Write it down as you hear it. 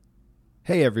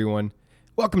Hey everyone,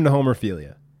 welcome to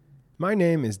Homerphilia. My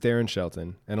name is Darren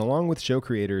Shelton, and along with show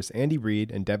creators Andy Reid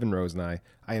and Devin Rosenai,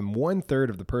 I am 1/3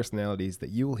 of the personalities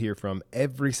that you will hear from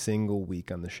every single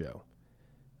week on the show.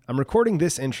 I'm recording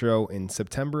this intro in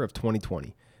September of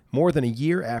 2020, more than a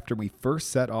year after we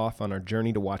first set off on our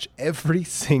journey to watch every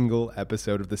single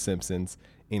episode of The Simpsons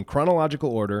in chronological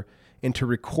order and to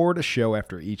record a show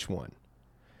after each one.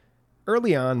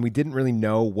 Early on, we didn't really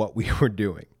know what we were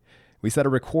doing. We set a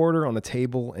recorder on a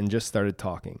table and just started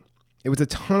talking. It was a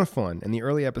ton of fun, and the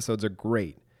early episodes are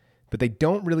great, but they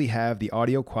don't really have the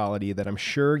audio quality that I'm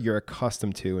sure you're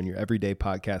accustomed to in your everyday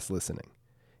podcast listening.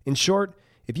 In short,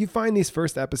 if you find these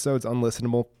first episodes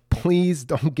unlistenable, please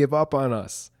don't give up on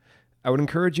us. I would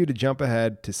encourage you to jump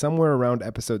ahead to somewhere around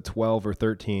episode 12 or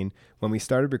 13 when we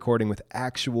started recording with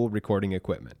actual recording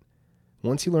equipment.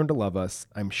 Once you learn to love us,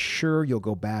 I'm sure you'll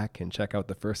go back and check out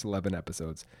the first 11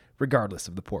 episodes, regardless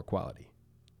of the poor quality.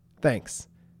 Thanks,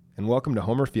 and welcome to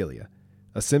Homerphilia,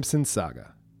 a Simpsons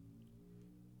saga.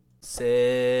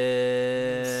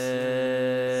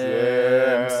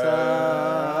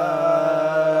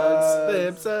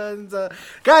 Simpsons.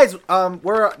 Guys,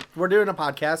 we're doing a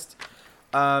podcast,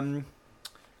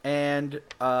 and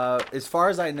as far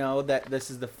as I know, that this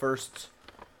is the first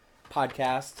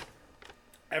podcast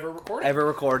Ever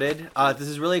recorded. This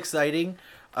is really exciting.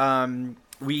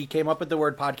 We came up with the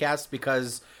word podcast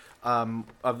because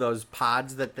of those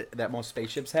pods that most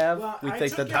spaceships have. Well, we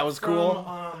think that was cool.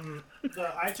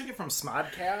 I took it from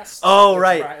Smodcast. Oh,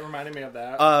 right. It reminded me of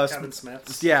that. Kevin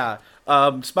Smith. Yeah.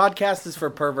 Smodcast is for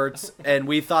perverts, and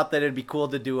we thought that it'd be cool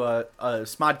to do a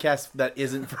Smodcast that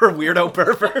isn't for weirdo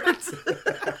perverts.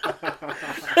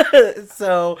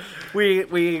 So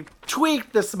we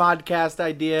tweaked the Smodcast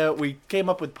idea. We came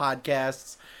up with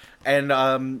podcasts, and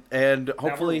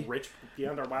hopefully Now we're rich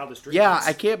beyond our wildest dreams. Yeah,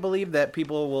 I can't believe that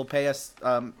people will pay us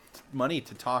money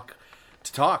to talk.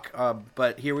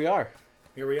 But here we are.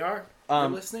 Here we are. We're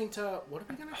listening to, what are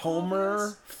we going to call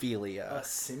this? Homerphilia. A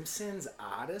Simpsons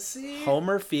Odyssey?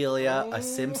 Homerphilia, a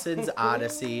Simpsons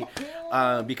Odyssey.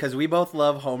 Because we both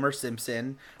love Homer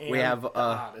Simpson. And we have the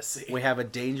Odyssey. We have a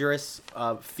dangerous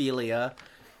philia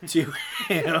to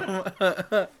him.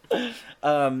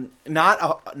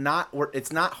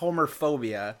 It's not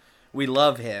homophobia. We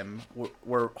love him.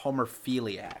 We're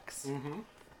homophiliacs. Mm-hmm.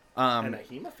 And a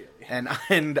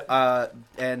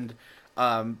hemophilia.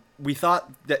 We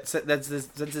thought that since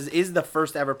this is the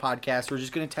first ever podcast, we're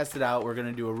just going to test it out. We're going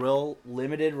to do a real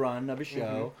limited run of a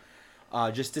show,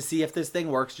 just to see if this thing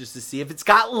works, just to see if it's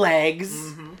got legs.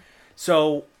 Mm-hmm.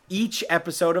 So each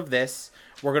episode of this,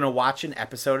 we're going to watch an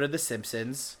episode of The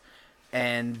Simpsons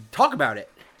and talk about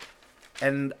it.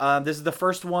 And this is the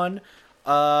first one,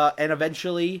 and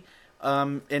eventually,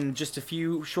 in just a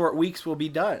few short weeks, we'll be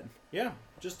done. Yeah,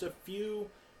 just a few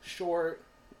short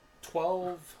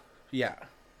 12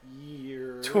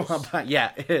 years.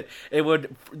 Yeah, it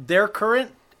would their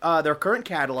current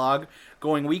catalog,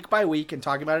 going week by week and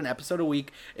talking about an episode a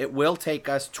week. It will take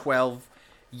us 12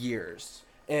 years,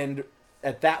 and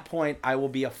at that point, I will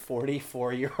be a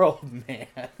 44-year-old man.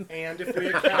 And if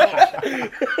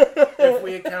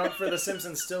we account for The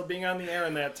Simpsons still being on the air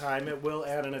in that time, it will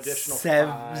add an additional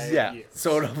 5 years.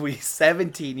 So it'll be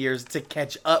 17 years to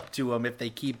catch up to them if they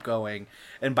keep going,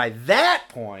 and by that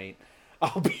point,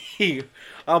 I'll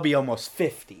be almost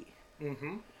 50.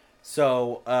 Mm-hmm.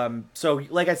 So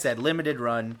like I said, limited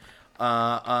run,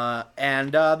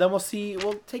 and then we'll see.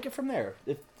 We'll take it from there.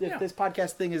 If this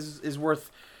podcast thing is worth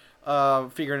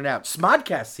figuring it out.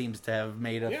 Smodcast seems to have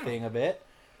made a thing of it.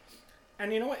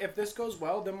 And you know what? If this goes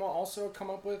well, then we'll also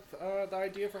come up with the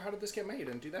idea for how did this get made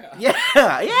and do that.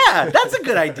 Yeah, that's a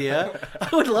good idea.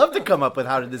 I would love to come up with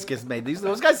how did this get made.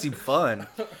 Those guys seem fun.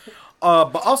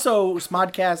 But also,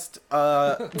 Smodcast,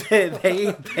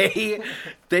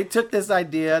 they took this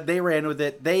idea, they ran with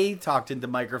it, they talked into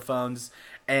microphones,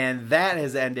 and that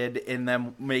has ended in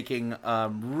them making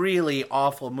really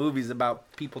awful movies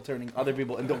about people turning other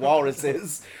people into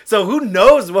walruses. So who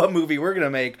knows what movie we're gonna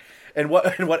make and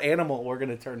what animal we're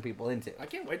gonna turn people into. I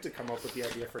can't wait to come up with the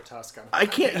idea for Tusk on I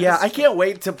can't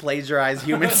wait to plagiarize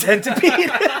Human Centipede.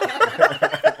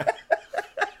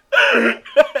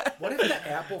 What if the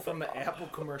apple from the Apple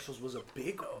commercials was a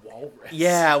big walrus?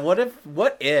 Yeah, what if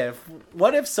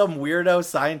some weirdo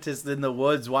scientist in the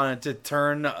woods wanted to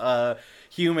turn a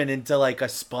human into like a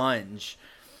sponge?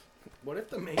 What if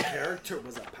the main character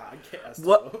was a podcast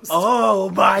host? Oh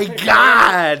my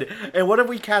god! And what if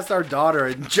we cast our daughter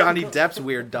and Johnny Depp's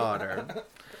weird daughter?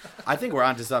 I think we're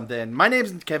onto something. My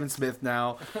name's Kevin Smith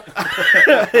now.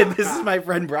 And this is my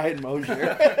friend Brian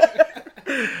Mosier.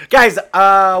 Guys,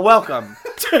 welcome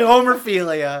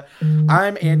Homerphilia.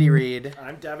 I'm Andy Reid,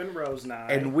 I'm Devin Rosenai.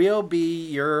 and we'll be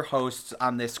your hosts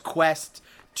on this quest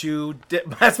to...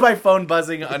 That's my phone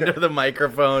buzzing under the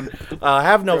microphone.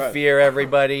 Have no fear,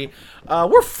 everybody.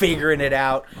 We're figuring it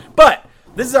out. But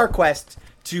this is our quest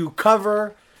to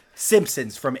cover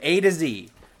Simpsons from A to Z.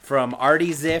 From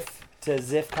Artie Ziff to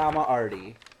Ziff,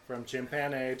 Artie. From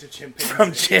chimpanzee to chimpanzee.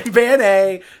 From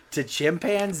chimpanzee to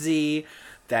chimpanzee.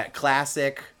 That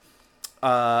classic...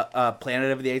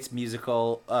 Planet of the Apes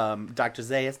musical, Dr.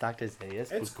 Zaius.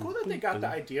 It's cool that they got the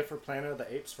idea for Planet of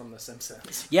the Apes from The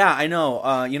Simpsons. Yeah, I know.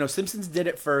 Simpsons did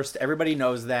it first. Everybody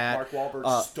knows that. Mark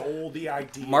Wahlberg stole the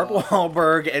idea. Mark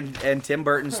Wahlberg and Tim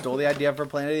Burton stole the idea for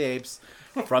Planet of the Apes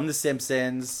from The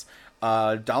Simpsons.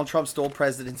 Donald Trump stole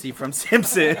presidency from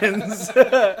Simpsons.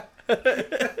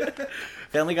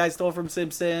 Family Guy stole from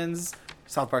Simpsons.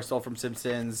 South Park stole from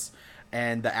Simpsons.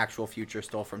 And The Actual Future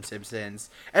stole from Simpsons.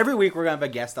 Every week we're going to have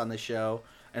a guest on the show.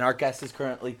 And our guest is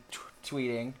currently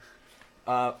tweeting.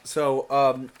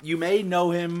 So you may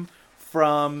know him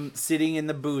from sitting in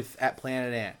the booth at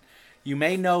Planet Ant. You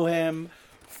may know him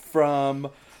from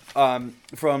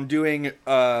doing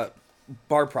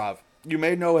Barprov. You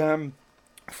may know him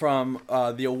from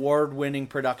the award-winning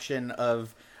production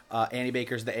of Annie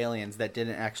Baker's The Aliens that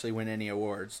didn't actually win any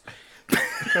awards.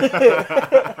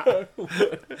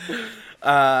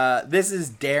 This is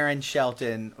Darren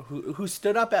Shelton, who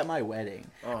stood up at my wedding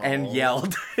and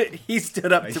yelled. He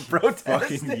stood up to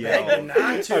protest.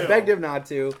 I begged him not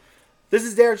to. This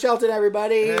is Darren Shelton,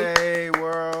 everybody. Hey,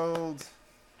 world.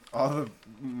 All the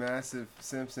massive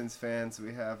Simpsons fans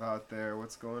we have out there.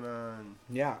 What's going on?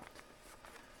 Yeah.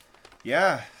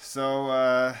 Yeah,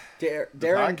 so,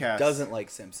 Darren podcast. doesn't like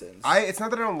Simpsons. It's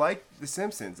not that I don't like The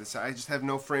Simpsons. I just have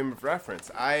no frame of reference.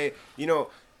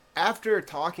 After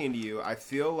talking to you, I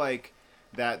feel like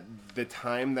that the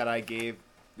time that I gave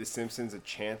The Simpsons a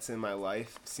chance in my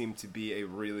life seemed to be a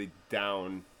really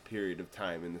down period of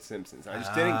time in The Simpsons. I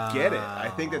just didn't get it. I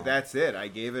think that's it. I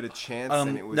gave it a chance,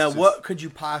 and it was now, just... what could you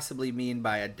possibly mean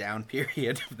by a down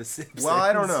period of The Simpsons? Well,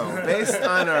 I don't know. Based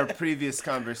on our previous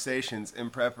conversations in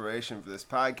preparation for this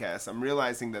podcast, I'm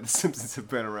realizing that The Simpsons have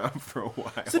been around for a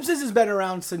while. Simpsons has been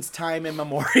around since time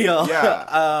immemorial.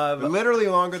 Yeah. Literally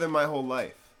longer than my whole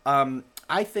life.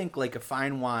 I think like a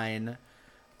fine wine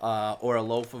or a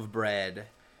loaf of bread,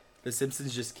 The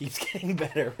Simpsons just keeps getting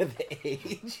better with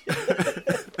age.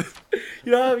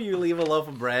 You know how you leave a loaf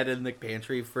of bread in the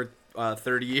pantry for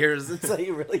 30 years? It's like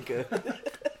really good. The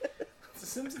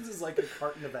Simpsons is like a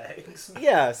carton of eggs.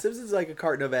 Yeah, Simpsons is like a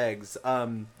carton of eggs.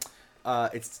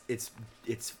 It's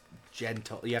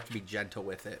gentle. You have to be gentle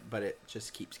with it, but it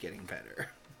just keeps getting better.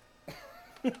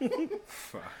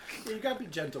 Fuck. You gotta be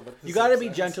gentle with the You gotta be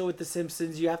Simpsons. gentle with The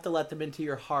Simpsons. You have to let them into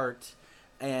your heart.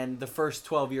 And the first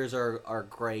 12 years are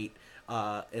great.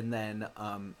 And then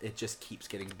it just keeps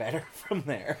getting better from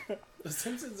there. The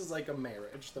Simpsons is like a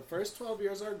marriage. The first 12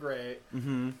 years are great,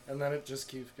 and then it just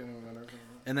keeps getting better.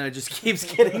 And then it just keeps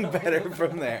getting better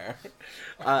from there.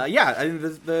 Yeah, I mean,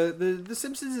 the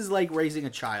Simpsons is like raising a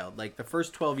child. Like, the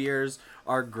first 12 years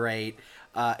are great,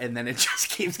 and then it just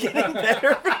keeps getting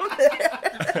better from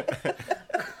there.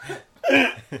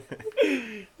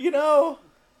 You know?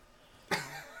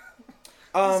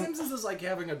 The Simpsons is like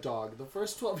having a dog. The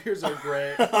first 12 years are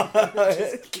great, it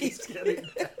just keeps getting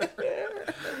better.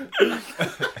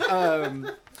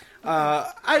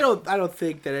 I don't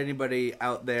think that anybody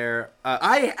out there.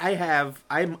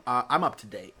 I'm up to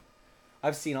date.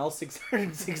 I've seen all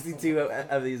 662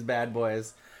 of these bad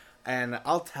boys, and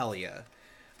I'll tell you,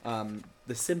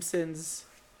 The Simpsons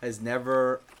has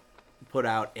never put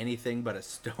out anything but a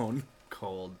stone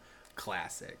cold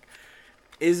classic.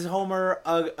 Is Homer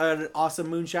an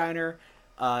awesome moonshiner?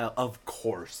 Of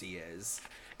course he is.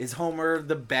 Is Homer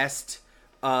the best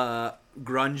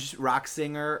grunge rock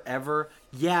singer ever?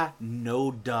 Yeah, no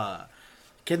duh.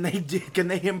 Can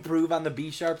they improve on the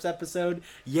B Sharps episode?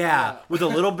 Yeah, with a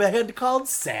little band called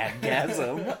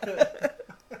Sadgasm.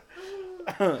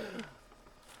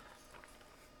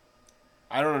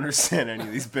 I don't understand any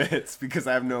of these bits because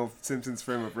I have no Simpsons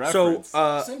frame of reference.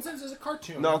 So, Simpsons is a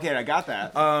cartoon. no, okay, I got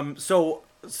that.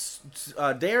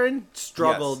 Darren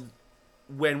struggled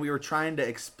when we were trying to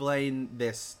explain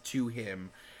this to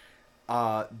him.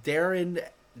 Darren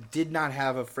did not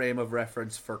have a frame of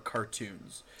reference for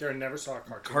cartoons. Darren never saw a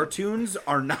cartoon. Cartoons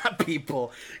are not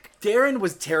people. Darren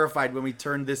was terrified when we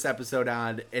turned this episode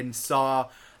on and saw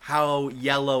how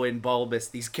yellow and bulbous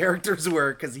these characters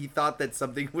were because he thought that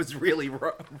something was really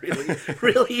wrong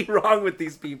with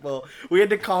these people. We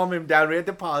had to calm him down. We had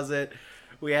to pause it.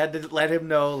 We had to let him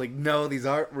know, like, no, these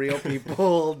aren't real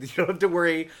people. You don't have to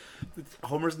worry.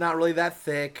 Homer's not really that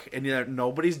thick, and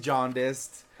nobody's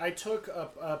jaundiced. I took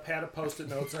a pad of Post-it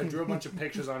notes and I drew a bunch of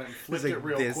pictures on it and flipped like, it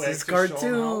real this quick. is to show 'em how it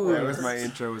cartoon. That was works. my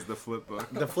intro. Was the flip book.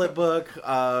 The flip book.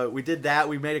 We did that.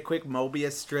 We made a quick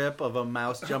Mobius strip of a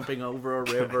mouse jumping over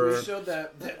a river. We showed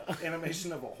that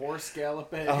animation of a horse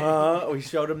galloping. We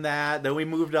showed him that. Then we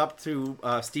moved up to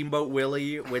Steamboat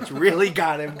Willie, which really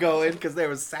got him going because there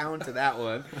was sound to that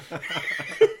one.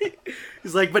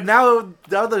 He's like, but now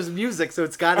there's music, so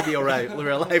it's got to be all right.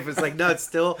 Real life, it's like, no, it's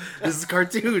still, this is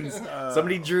cartoons.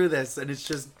 Somebody drew this, and it's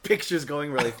just pictures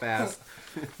going really fast.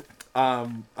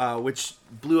 Which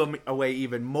blew him away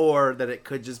even more that it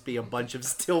could just be a bunch of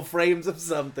still frames of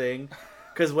something.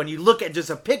 Because when you look at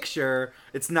just a picture,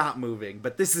 it's not moving,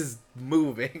 but this is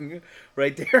moving,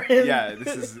 right there. Yeah,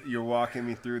 this is you're walking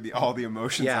me through all the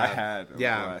emotions Yeah. I had over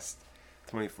Yeah. the last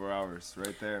 24 hours,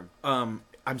 right there.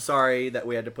 I'm sorry that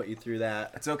we had to put you through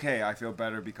that. It's okay. I feel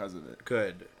better because of it.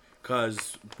 Good,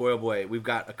 because boy oh boy, we've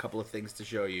got a couple of things to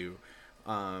show you.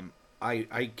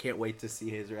 I can't wait to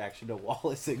see his reaction to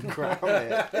Wallace and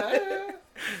Gromit.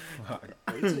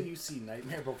 Wait till you see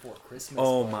Nightmare Before Christmas.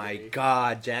 Oh buddy. my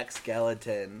God, Jack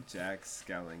Skellington. Jack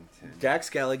Skellington. Jack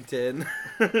Skellington.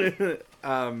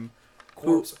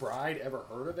 Corpse Bride, ever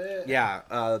heard of it?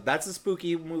 Yeah, that's a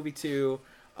spooky movie too.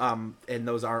 And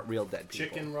those aren't real dead people.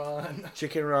 Chicken Run.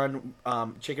 Chicken Run.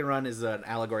 Chicken Run is an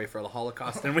allegory for the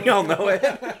Holocaust, and we all know it.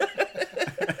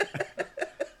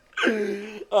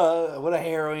 What a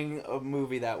harrowing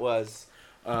movie that was.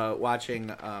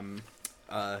 Watching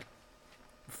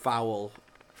foul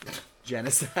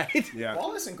genocide, Yeah.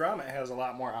 Wallace and Gromit has a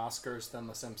lot more Oscars than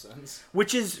The Simpsons.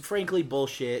 which is frankly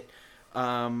bullshit.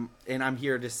 And I'm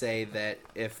here to say that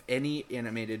if any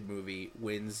animated movie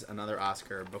wins another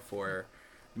Oscar before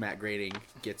Matt Groening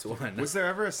gets one, Was there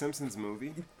ever a Simpsons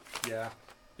movie? Yeah.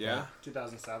 Yeah.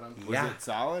 2007. Was Yeah. it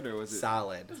solid or was it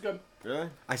solid. It was good. really?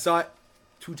 I saw it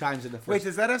 2 times in the first. Wait,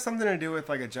 does that have something to do with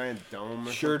like a giant dome?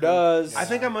 Or Sure something? does. I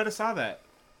think I might have saw that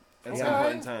at some Okay.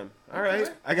 point in time. All Okay.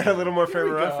 right, I got a little more Here frame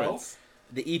we of go. reference.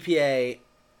 The EPA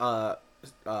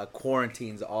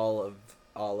quarantines all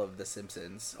of the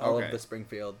Simpsons, all Okay. of the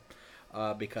Springfield,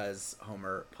 because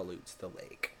Homer pollutes the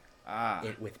lake Ah,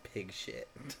 with pig shit.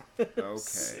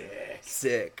 okay.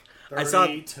 Sick.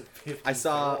 30 to 50 I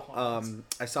saw feral hogs.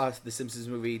 I saw the Simpsons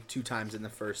movie 2 times in the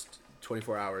first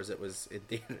 24 hours it was in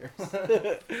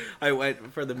theaters. I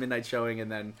went for the midnight showing, and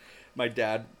then my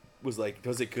dad was like,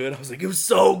 "Was it good?" I was like, "It was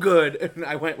so good." And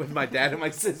I went with my dad and my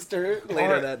sister later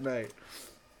Alright. that night.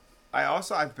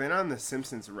 I've been on the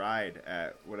Simpsons ride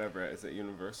at whatever, is it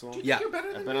Universal? Yeah. You're better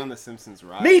I've than been me. on the Simpsons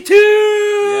ride. Me too.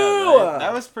 Yeah,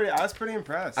 that was pretty. I was pretty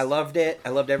impressed. I loved it. I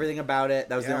loved everything about it.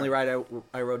 That was the Yeah. only ride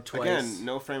I rode twice. Again,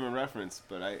 no frame of reference,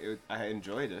 but I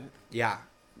enjoyed it. Yeah.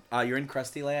 You're in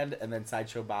Krusty Land, and then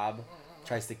Sideshow Bob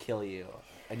tries to kill you.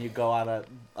 And you go on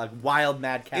a wild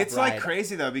madcap It's ride. like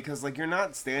crazy though, because like you're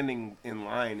not standing in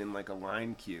line in like a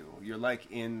line queue. You're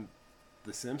like in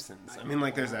The Simpsons. I mean,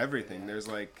 like there's everything. There's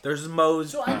like There's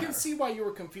Moe's. So I can see why you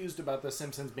were confused about The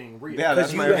Simpsons being real. yeah,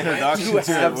 that's you my have- introduction you to it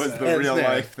have was the been real there.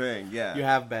 life thing. Yeah, You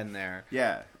have been there.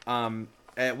 yeah.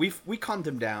 We calmed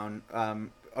him down.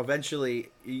 Eventually,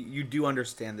 you do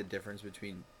understand the difference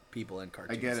between people and I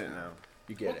cartoons. get it now.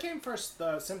 You get What it. came first,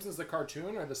 The Simpsons the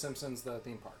cartoon or The Simpsons the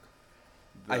theme park?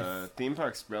 The theme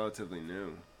park's relatively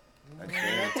new. I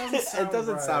That think. doesn't sound It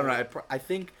doesn't sound right. I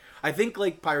think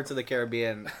like Pirates of the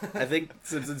Caribbean. I think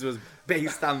Simpsons was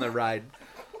based on the ride.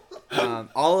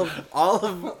 All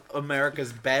of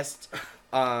America's best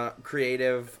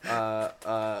creative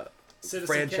Citizen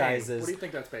franchises. Kane. What do you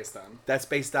think that's based on? That's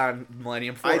based on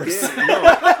Millennium I Force. did.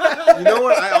 No, you know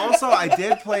what? I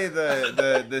did play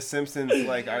the Simpsons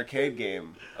like arcade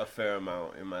game a fair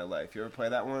amount in my life. You ever play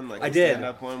that one? Like I the did.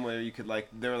 stand-up one where you could like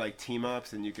there were like team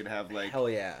ups and you could have like Hell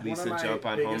yeah. Lisa One of my jump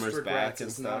on biggest Homer's regrets back and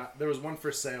is stuff. There was one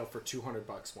for sale for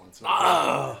 $200 once. Oh,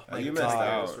 Oh, my you missed God.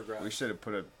 out. Biggest regret. We should have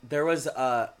put a. There was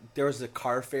a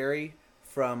car ferry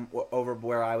from over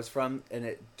where I was from, and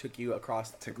it took you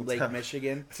across Lake Tickletown.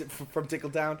 Michigan from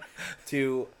Tickletown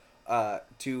to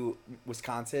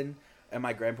Wisconsin. And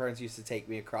my grandparents used to take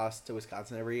me across to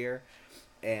Wisconsin every year.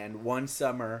 And one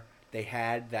summer they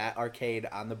had that arcade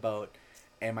on the boat,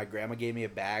 and my grandma gave me a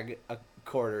bag of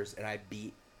quarters, and I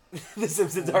beat the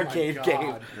Simpsons Oh my arcade God.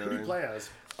 game. Who do you play as?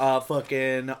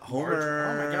 Fucking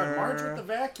Homer. Oh my God, Marge with the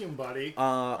vacuum, buddy.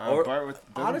 Or Bart doesn't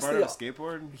honestly, Bart have a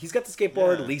skateboard? he's got the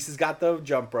skateboard. Yeah. Lisa's got the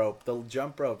jump rope. The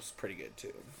jump rope's pretty good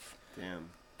too. Damn. I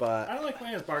But don't like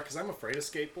playing as Bart because I'm afraid of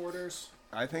skateboarders.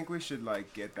 I think we should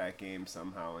like get that game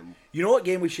somehow and You know what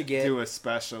game we should get? do a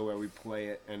special where we play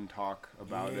it and talk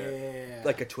about it.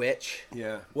 Like a Twitch.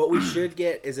 Yeah. What we should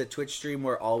get is a Twitch stream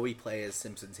where all we play is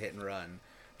Simpsons Hit and Run,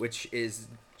 which is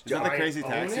Is that the I Crazy own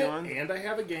Taxi it, one? and I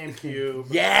have a GameCube.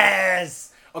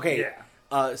 yes. Okay.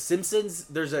 Yeah. Simpsons.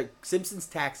 There's a Simpsons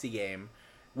Taxi game,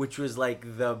 which was like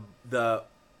the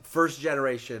first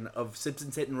generation of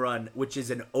Simpsons Hit and Run, which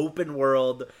is an open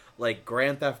world like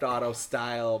Grand Theft Auto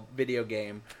style video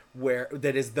game where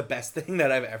that is the best thing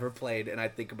that I've ever played, and I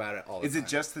think about it all the time.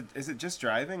 Is it just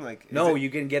driving? Like No, is it, you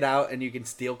can get out and you can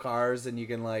steal cars and you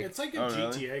can like It's like a Oh,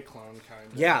 really? GTA clone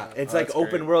kind of. yeah, it's Oh, like that's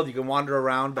open great. world. You can wander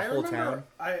around the I whole remember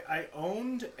town. I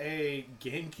owned a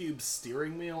GameCube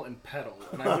steering wheel and pedal,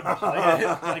 and I would play it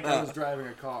like I was driving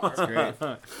a car. great.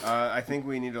 I think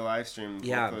we need to live stream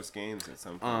Yeah. both those games at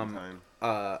some point in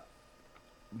time.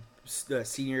 The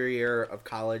senior year of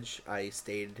college, I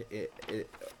stayed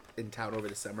in town over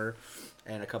the summer,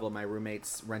 and a couple of my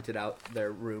roommates rented out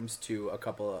their rooms to a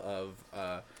couple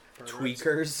of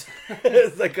tweakers.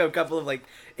 It's like a couple of like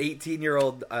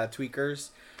 18-year-old tweakers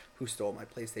who stole my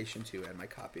PlayStation 2 and my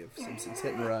copy of Simpsons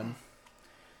Hit and Run.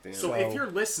 Damn. So if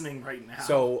you're listening right now,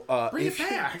 So bring if, it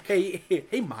back.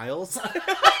 hey Miles.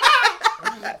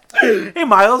 Hey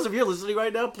Miles, if you're listening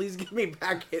right now, please give me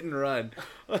back Hit and Run.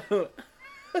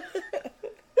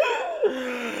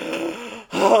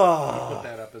 put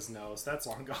that up his nose. That's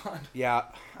long gone. Yeah,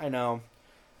 I know.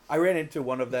 I ran into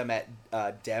one of them at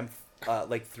Demph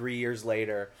like 3 years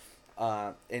later,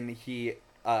 and he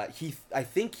I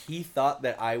think he thought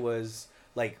that I was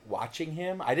like watching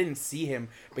him. I didn't see him,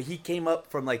 but he came up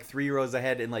from like 3 rows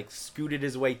ahead and like scooted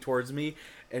his way towards me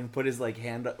and put his like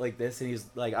hand up like this, and he's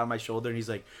like on my shoulder, and he's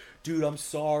like, "Dude, I'm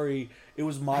sorry. It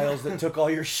was Miles that took all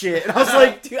your shit." And I was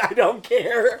like, "Dude, I don't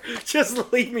care.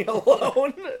 Just leave me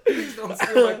alone." Please don't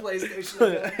steal my PlayStation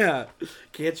again. Yeah.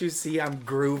 Can't you see I'm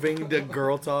grooving to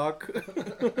girl talk?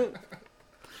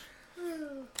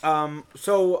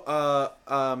 So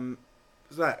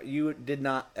you did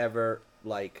not ever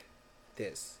like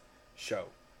this show.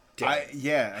 I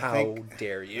How think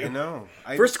dare you? I know.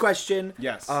 First question.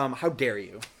 Yes. How dare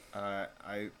you?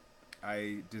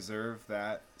 I deserve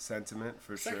that sentiment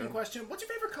for Second sure. question: what's your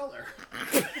favorite color?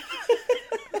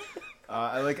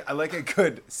 I like a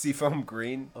good seafoam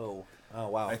green. Oh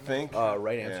wow. I think.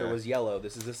 Right answer Yeah. was yellow.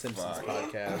 This is a Simpsons Fuck.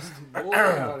 podcast.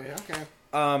 Oh,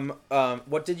 okay.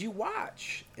 What did you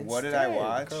watch? What did I instead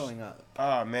watch? growing up?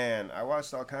 Oh man, I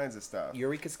watched all kinds of stuff.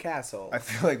 Eureka's Castle. I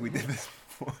feel like we did this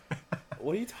before.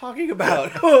 What are you talking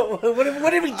about? what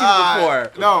did we do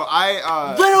before? No,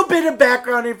 I Little bit of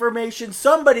background information.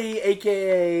 Somebody,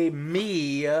 aka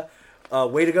me,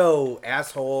 way to go,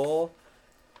 asshole.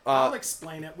 I'll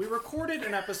explain it. We recorded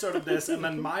an episode of this, and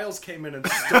then Miles came in and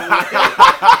stole it.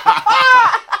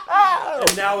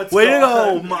 And now it's Way to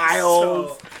gone. go,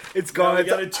 Miles. So, It's now gone. we It's,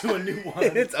 gotta do a new one.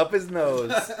 it's up his nose.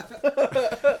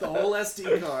 The whole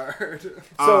SD card.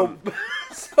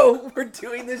 So we're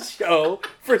doing this show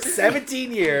for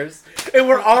 17 years, and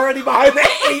we're already behind the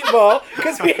 8 ball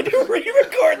because we had to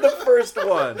re-record the first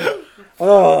one.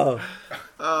 Oh.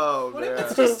 What if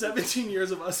it's just 17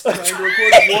 years of us trying to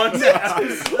record one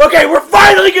episode? Okay, we're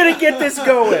finally gonna get this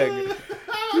going.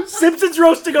 Simpsons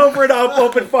roasting over an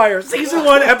open fire, season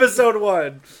 1, episode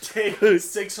 1. Take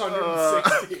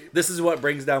 660. This is what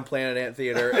brings down Planet Ant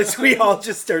Theater, is we all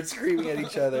just start screaming at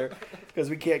each other because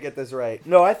we can't get this right.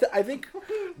 No, I think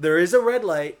there is a red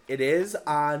light. It is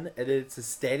on, and it's a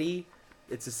steady.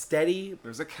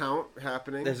 there's a count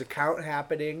happening. There's a count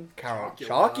happening.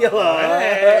 Chocula.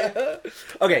 Chocula.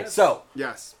 Okay, so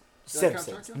Yes.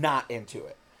 Simpsons, Chocula? not into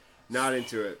it. Not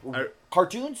into it.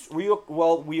 Cartoons?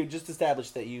 We just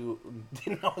established that you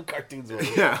didn't know what cartoons were.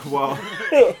 Yeah, well,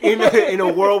 in a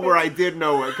world where I did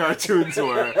know what cartoons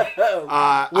were,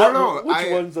 I don't know. Which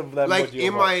ones of them like would you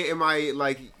in my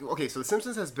like okay, so The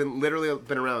Simpsons has been literally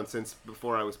been around since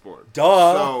before I was born.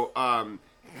 Duh. So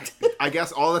I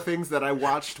guess all the things that I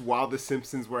watched while The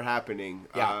Simpsons were happening.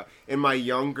 Yeah. In my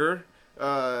younger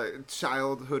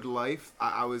childhood life,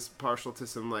 I was partial to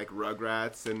some like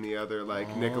Rugrats and the other like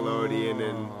Nickelodeon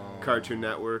and Cartoon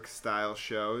Network style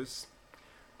shows.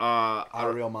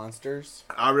 Our Real Monsters.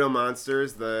 Our Real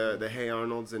Monsters, the Hey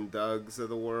Arnolds and Dougs of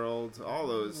the world, all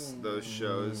those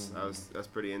shows I was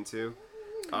pretty into.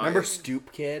 Remember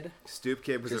Stoop Kid? Stoop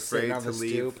Kid was Just afraid sitting on to the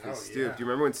leave stoop? his Oh, stoop. yeah. Do you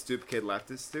remember when Stoop Kid left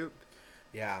his stoop?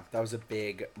 Yeah, that was a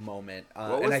big moment.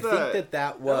 What And was I think that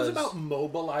That was... was about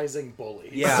mobilizing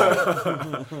bullies.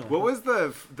 Yeah. What was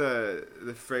the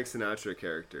Frank Sinatra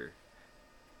character?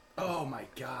 Oh my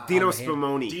god. Dino On him.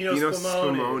 Spumoni. Dino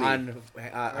Spumoni. On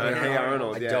Hey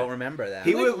Arnold, I yeah. don't remember that.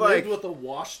 He would like, lived with a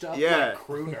washed up Yeah. like,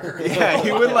 crooner. yeah,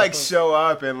 he would like show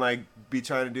up and like be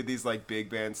trying to do these like big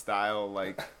band style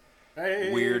like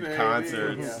Hey, weird baby.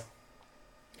 concerts. Yeah.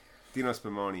 Dino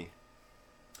Spumoni.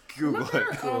 Google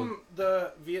Remember it.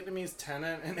 the Vietnamese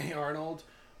tenant in A. Arnold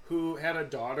who had a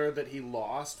daughter that he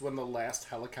lost when the last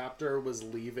helicopter was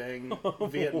leaving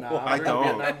Vietnam I during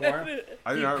don't. the Vietnam War?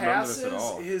 I do He not remember this at passes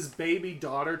all. his baby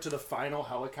daughter to the final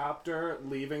helicopter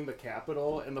leaving the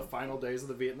capital in the final days of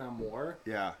the Vietnam War.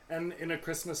 Yeah, And in a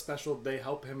Christmas special, they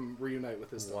help him reunite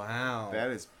with his daughter. Wow. that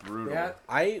is brutal. That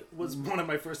I was one of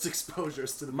my first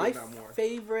exposures to the My Vietnam War.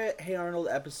 favorite Hey Arnold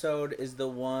episode is the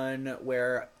one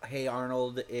where Hey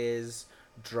Arnold is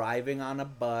driving on a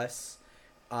bus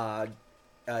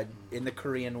in the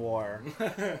Korean War.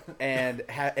 and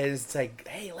it's like,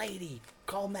 hey, lady,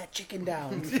 calm that chicken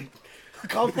down.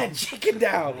 Calm that chicken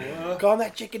down. Calm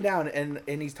that chicken down. And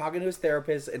he's talking to his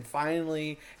therapist, and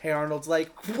finally, Hey Arnold's like,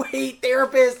 wait,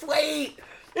 therapist, wait.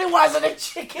 It wasn't a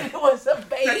chicken, it was a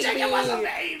baby. The chicken was a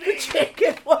baby. The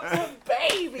chicken was a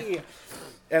baby.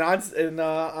 And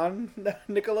on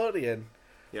Nickelodeon,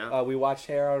 Yeah, we watched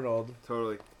Hey Arnold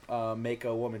totally. make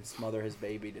a woman smother his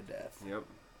baby to death. Yep,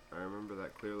 I remember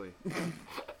that clearly.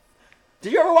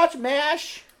 Did you ever watch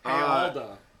MASH? Hey,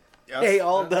 Alda. Yes. Hey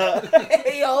Alda.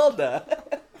 Hey Alda.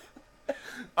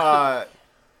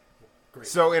 Great.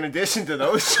 So in addition to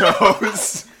those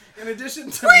shows, In addition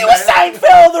to Were you a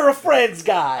Seinfeld or a Friends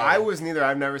guy? I was neither.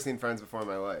 I've never seen Friends before in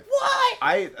my life.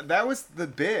 What? That was the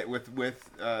bit with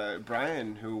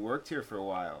Brian, who worked here for a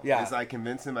while. Yeah. Is I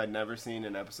convinced him I'd never seen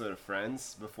an episode of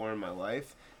Friends before in my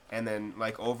life, and then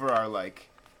like over our like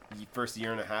first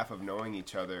year and a half of knowing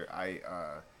each other,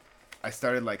 I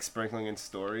started like sprinkling in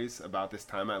stories about this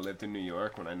time I lived in New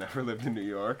York when I never lived in New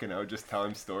York, and I would just tell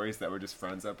him stories that were just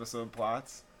Friends episode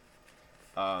plots.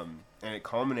 And it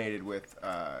culminated with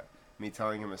me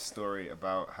telling him a story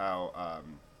about how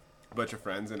a bunch of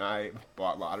friends and I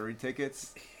bought lottery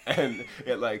tickets, and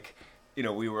it like, you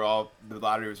know, the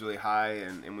lottery was really high,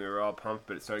 and we were all pumped,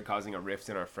 but it started causing a rift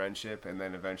in our friendship, and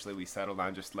then eventually we settled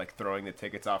on just like throwing the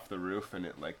tickets off the roof, and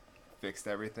it like fixed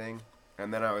everything.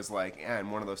 And then I was like, yeah,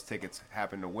 and one of those tickets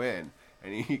happened to win,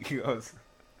 and he goes,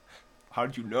 how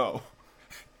did you know?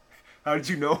 How did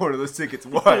you know one of those tickets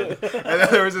won? And then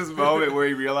there was this moment where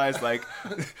he realized like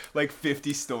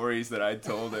 50 stories that I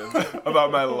told him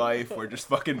about my life were just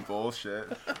fucking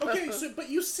bullshit. Okay, so but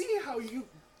you see how you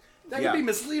that Yeah. could be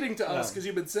misleading to us because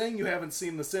you've been saying you haven't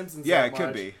seen The Simpsons. Yeah, that it could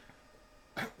much. be.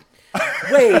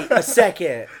 Wait a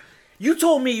second. You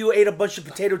told me you ate a bunch of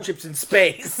potato chips in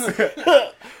space.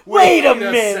 Wait a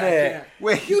minute. second.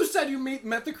 Wait. You said you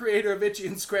met the creator of Itchy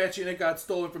and Scratchy and it got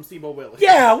stolen from Steamboat Willie.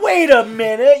 Yeah, wait a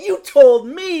minute. You told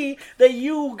me that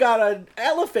you got an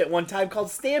elephant one time called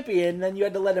Stampy, and then you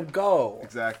had to let him go.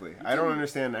 Exactly. I don't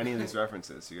understand any of these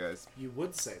references, you guys. You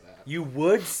would say that. You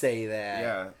would say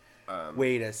that. Yeah.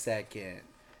 Wait a second.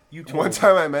 You told One me.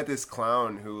 time I met this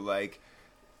clown who like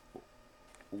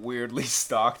weirdly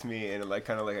stalked me in like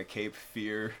kind of like a Cape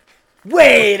Fear.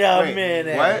 Wait a Wait,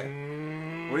 minute. What?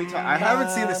 What are you talking? I haven't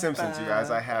seen The Simpsons, you guys.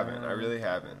 I haven't. I really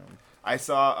haven't. I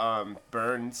saw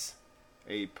Burns,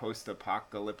 a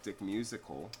post-apocalyptic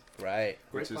musical, Right.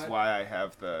 which Great is vibe. why I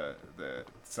have the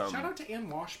some. Shout out to Ann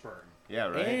Washburn. Yeah,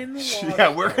 right. Anne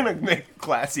Yeah, we're gonna make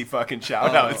classy fucking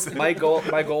shout outs. My goal.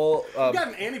 We got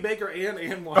an Annie Baker and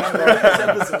Ann Washburn in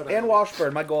this episode. And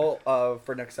Washburn. My goal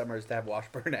for next summer is to have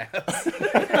Washburn abs.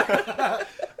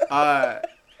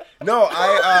 No,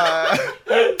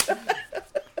 I.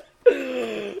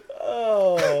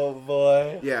 Oh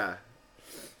boy. Yeah,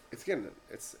 it's getting.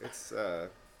 It's.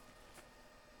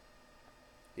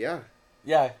 Yeah.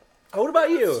 Yeah. What about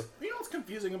you? You know what's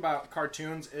confusing about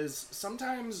cartoons is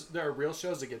sometimes there are real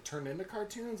shows that get turned into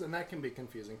cartoons, and that can be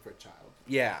confusing for a child.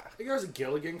 Yeah. I think there was a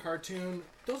Gilligan cartoon.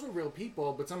 Those were real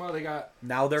people, but somehow they got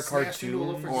Now they're Smashed into a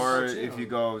little cartoons. freaking Or cartoon. if you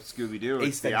go Scooby Doo, Ace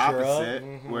it's the Ventura. opposite,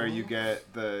 Mm-hmm. where you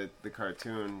get the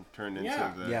cartoon turned into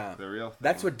Yeah. the real thing.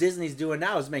 That's what Disney's doing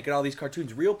now, is making all these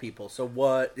cartoons real people. So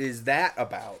what is that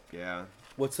about? Yeah.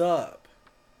 What's up?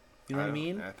 You know what I don't-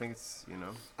 mean? I think it's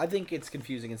I think it's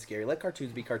confusing and scary. Let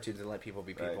cartoons be cartoons and let people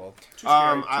be Right. people. Too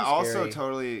scary. I also scary.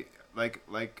 totally like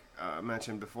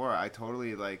mentioned before. I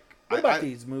totally like. What I- about I-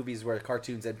 these movies where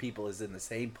cartoons and people is in the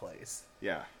same place?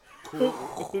 Yeah.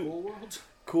 Cool World.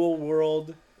 Cool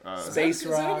World, Space Is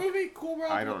that Rock. a movie? Cool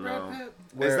World. I don't with Brad know. Pitt?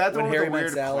 Where- Is that the when one with Harry the Met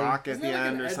weird Sally? clock at Isn't the that like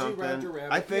end an or edgy something? Roger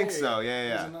Rabbit? I think so. Isn't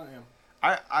Yeah. that him?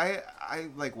 I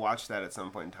like watched that at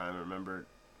some point in time. I remember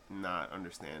not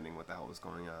understanding what the hell was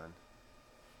going on.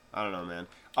 I don't know, man.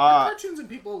 Are cartoons and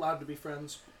people allowed to be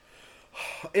friends?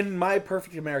 In my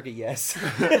perfect America, yes.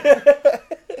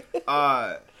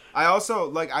 I also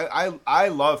like I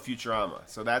love Futurama,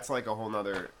 so that's like a whole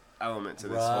nother element to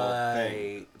this whole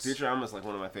thing. Right. Futurama is like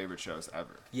one of my favorite shows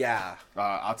ever. Yeah.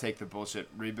 I'll take the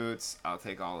bullshit reboots. I'll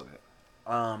take all of it.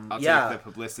 I'll Yeah. take the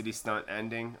publicity stunt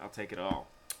ending. I'll take it all.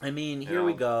 I mean, here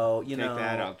we go. You take know,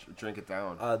 that. I'll drink it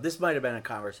down. this might have been a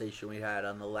conversation we had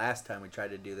on the last time we tried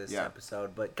to do this Yeah.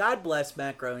 episode, but God bless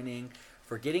Matt Groening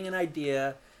for getting an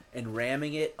idea and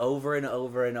ramming it over and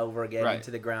over and over again Right.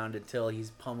 into the ground until he's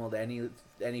pummeled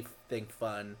anything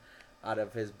fun out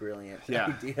of his brilliant Yeah,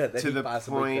 idea that to he the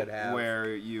possibly point could have.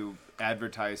 where you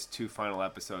advertise 2 final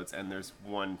episodes and there's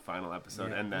 1 final episode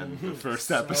Yeah. and then the first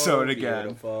So episode again.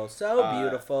 Beautiful, so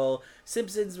beautiful.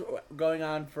 Simpsons going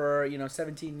on for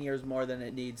 17 years more than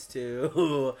it needs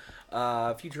to.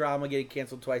 Futurama getting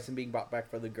canceled twice and being brought back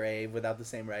from the grave without the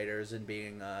same writers and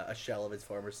being a shell of its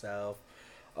former self.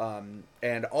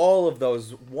 And all of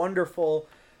those wonderful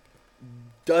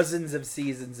dozens of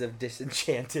seasons of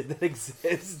Disenchanted that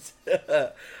exist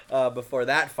before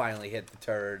that finally hit the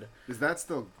turd. Is that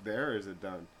still there or is it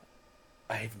done?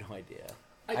 I have no idea.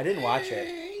 I didn't watch it.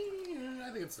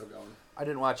 I think it's still going. I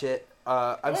didn't watch it.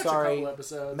 I'm watched a sorry, couple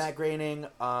episodes. Matt Groening.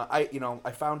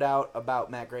 I found out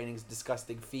about Matt Groening's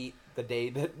disgusting feet the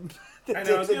day that. I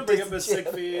know, I was going to bring up his sick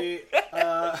feet.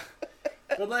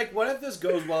 But, like, what if this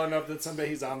goes well enough that someday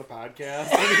he's on the podcast?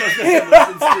 And he goes back and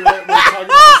listens to it. We're talking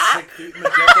about his sick feet and the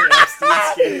Jeffrey Epstein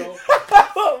scandal.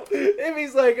 If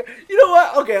he's like, you know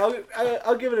what? Okay,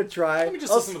 I'll give it a try. Let me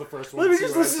just listen to the first one. Let me see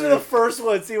just what I listen to think. the first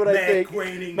one. See what I Matt think.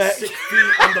 Groening's Matt- sick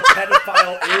feet on the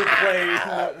pedophile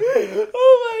airplane.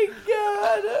 Oh my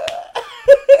god.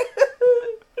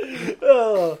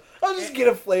 Oh, I'll just get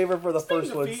a flavor for the Speaking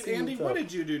first of one. feet, see Andy, what's what up.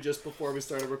 did you do just before we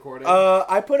started recording?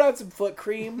 I put on some foot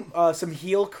cream, some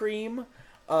heel cream,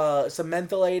 some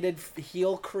mentholated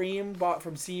heel cream bought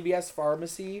from CVS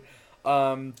Pharmacy.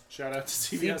 Shout out to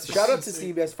CVS. Shout out to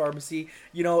CVS Pharmacy.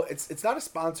 You know, it's not a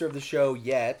sponsor of the show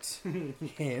yet,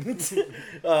 hint.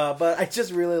 But I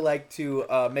just really like to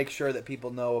make sure that people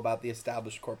know about the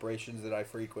established corporations that I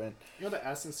frequent. You know the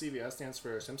S in CVS stands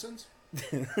for Simpsons?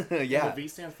 Yeah, And the V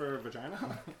stands for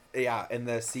vagina? yeah, and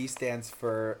the C stands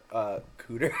for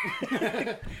cooter.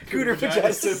 Cooter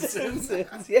Vagina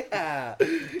Simpsons. Yeah,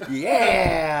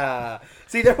 yeah.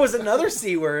 See, there was another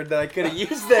C word that I could have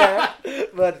used there,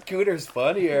 but cooter's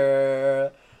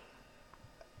funnier.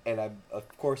 And I'm of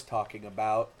course talking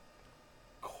about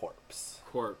corpse.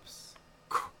 Corpse.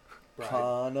 Bride.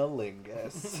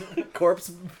 Conolingus.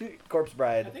 Corpse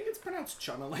bride. I think it's pronounced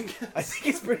Chunalingus. I think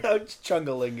it's pronounced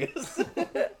Chungalingus.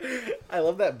 I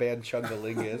love that band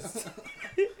Chungalingus.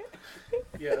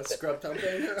 Yeah, scrub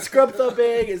thumping. Scrub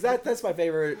thumping that's my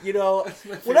favorite. You know, my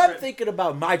when I'm favorite. thinking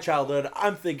about my childhood,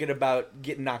 I'm thinking about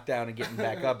getting knocked down and getting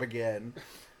back up again.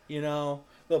 You know,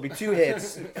 there'll be 2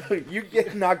 hits. You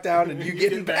get knocked down and you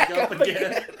getting back up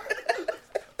again.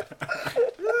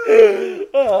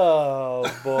 Oh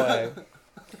boy.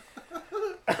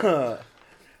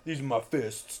 These are my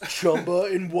fists, Chumba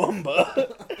and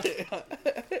Wumba.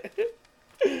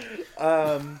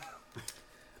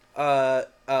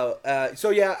 So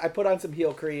yeah, I put on some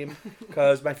heel cream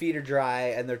because my feet are dry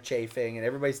and they're chafing, and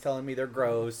everybody's telling me they're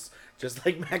gross, just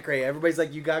like Matt Gray. Everybody's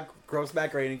like, "You got gross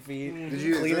Matt Groening feet.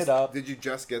 Clean it up." Did you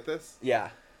just get this? Yeah,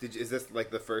 Is this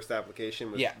like the first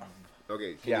application? yeah.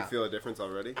 Okay, can Yeah. you feel a difference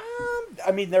already?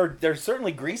 I mean, they're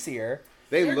certainly greasier.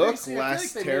 They They're look greasy. I feel less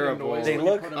like they made a terrible. noise They when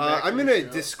you look- put 'em back I'm in gonna the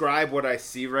show. describe what I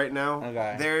see right now.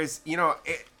 Okay. There's,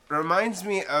 it reminds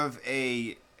me of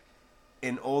an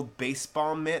old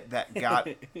baseball mitt that got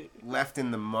left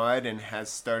in the mud and has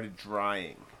started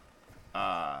drying.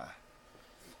 I'll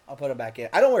put them back in.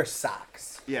 I don't wear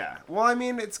socks. Yeah. Well, I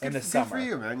mean, it's In good, the good for summer.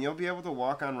 you, man. You'll be able to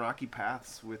walk on rocky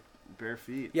paths with bare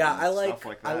feet. Yeah, and I like stuff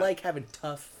like that. I like having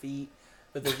tough feet,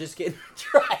 but they're just getting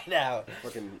dried out.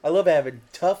 fucking I love having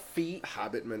tough feet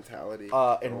Hobbit mentality.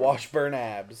 and washburn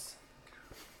abs.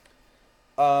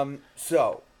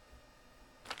 So,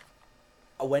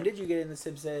 when did you get in The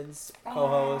Simpsons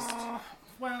co-host?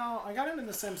 Well, I got into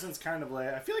The Simpsons kind of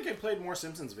late. I feel like I played more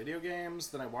Simpsons video games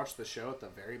than I watched the show at the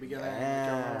very beginning. which I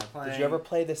Yeah. remember playing. Did you ever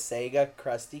play the Sega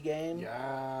Krusty game?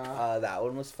 Yeah. That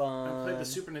one was fun. I played the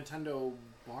Super Nintendo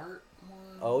Bart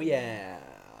one. Oh yeah,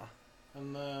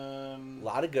 And then a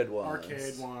lot of good ones.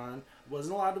 arcade one.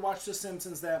 Wasn't allowed to watch The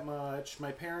Simpsons that much.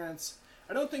 My parents,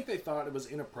 I don't think they thought it was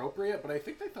inappropriate, but I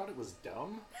think they thought it was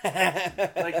dumb.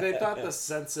 Like, they thought the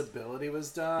sensibility was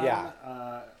dumb.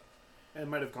 Yeah. It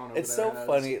might have gone over It's their so heads.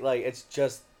 funny. Like it's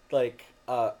just like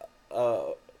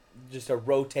just a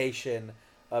rotation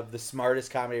of the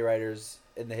smartest comedy writers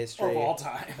in the history Of all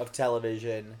time. of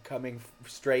television, coming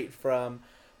straight from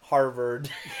Harvard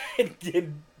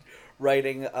and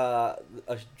writing a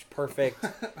perfect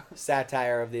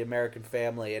satire of the American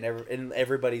family, and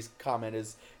everybody's comment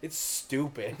is, it's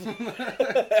stupid.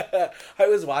 I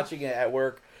was watching it at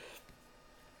work,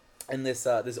 and this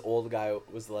old guy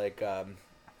was like,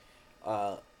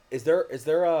 is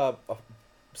there a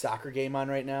soccer game on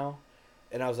right now?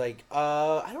 And I was like,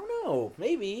 I don't know,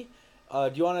 maybe.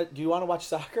 Do you want to watch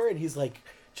soccer? And he's like,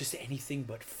 just anything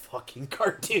but fucking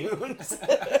cartoons.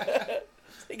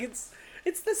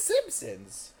 It's The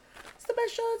Simpsons. It's the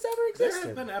best show that's ever There existed.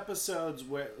 have been episodes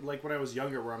where, like when I was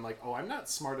younger, where I'm like, oh, I'm not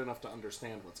smart enough to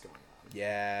understand what's going on.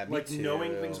 Yeah, me Like too.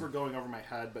 knowing things were going over my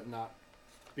head, but not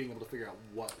being able to figure out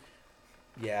what.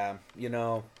 Yeah,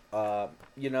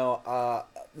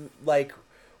 like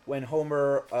when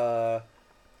Homer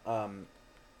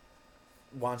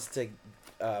wants to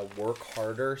work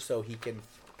harder so he can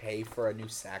pay for a new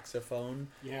saxophone.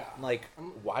 Yeah. I'm like,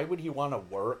 why would he want to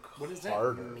work What does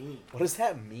harder? that mean? What does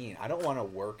that mean? I don't want to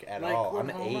work at Like all. when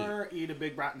I'm Homer 8. eat a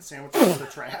big rotten sandwich out of the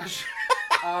trash.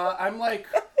 I'm like,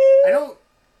 I don't.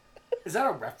 Is that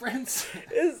a reference?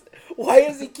 Why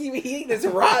does he keep eating this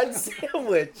rotten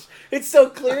sandwich? It's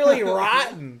so clearly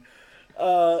rotten.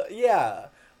 Yeah.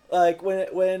 Like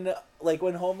when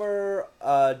Homer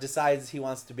decides he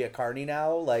wants to be a carny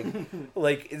now, like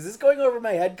is this going over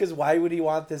my head? Because why would he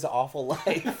want this awful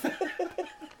life?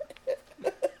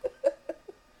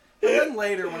 But then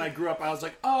later, when I grew up, I was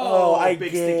like, oh, I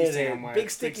big get stinky it. sandwich.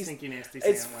 Big stinky, nasty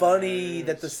sandwich. It's funny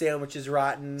that the sandwich is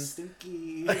rotten.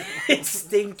 Stinky. It's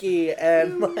stinky,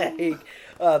 and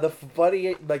the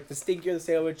funny, like the stinkier the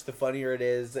sandwich, the funnier it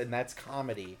is, and that's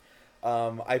comedy.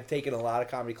 I've taken a lot of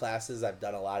comedy classes. I've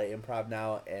done a lot of improv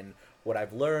now, and what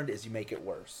I've learned is you make it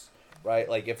worse, right?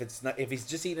 Like if he's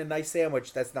just eating a nice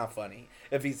sandwich, that's not funny.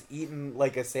 If he's eating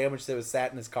like a sandwich that was sat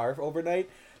in his car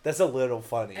overnight, that's a little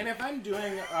funny. And if I'm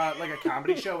doing like a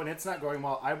comedy show and it's not going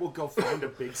well, I will go find a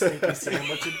big stinky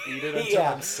sandwich and eat it until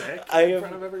I'm sick in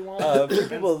front of everyone.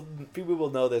 People will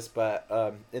know this, but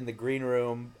in the green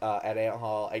room at Ant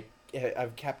Hall,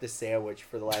 I've kept a sandwich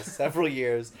for the last several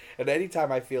years, and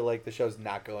anytime I feel like the show's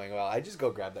not going well, I just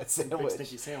go grab that sandwich. Big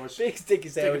stinky sandwich. Big stinky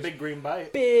sandwich. Take a big green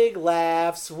bite. Big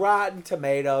laughs, rotten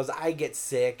tomatoes. I get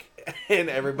sick, and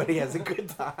everybody has a good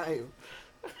time.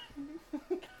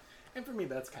 And for me,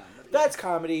 that's comedy. That's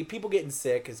comedy. People getting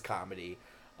sick is comedy.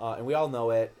 And we all know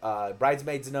it.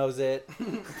 Bridesmaids knows it.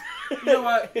 You know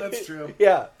what? That's true.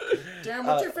 Yeah. Darren,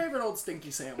 what's your favorite old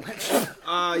stinky sandwich?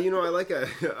 I like a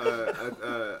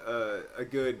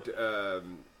good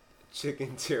chicken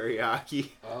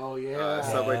teriyaki. Oh, yeah.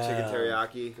 Subway chicken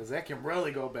teriyaki. Because that can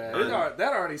really go bad.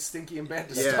 That already stinky and bad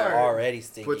to Yeah. start. Already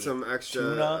stinky. Put some extra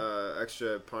Tuna.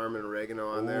 parm and oregano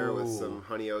on there with Ooh. some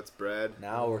honey oats bread.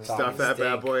 Now we're talking Stuff that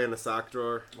bad stink. boy in a sock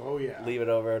drawer. Oh, yeah. Leave it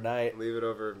overnight. Leave it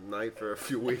overnight for a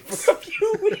few weeks. For a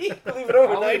few weeks. Leave it I'll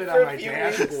overnight leave it for on a my few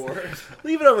dashboard. weeks.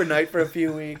 Leave it overnight for a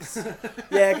few weeks.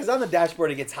 Yeah, because on the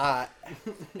dashboard it gets hot,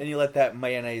 and you let that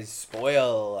mayonnaise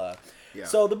spoil. Yeah.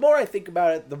 So the more I think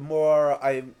about it, the more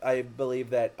I believe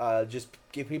that just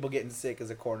people getting sick is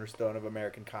a cornerstone of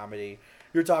American comedy.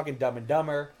 You're talking Dumb and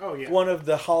Dumber. Oh, yeah. One of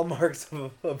the hallmarks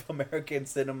of American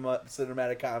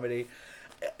cinematic comedy.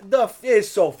 It's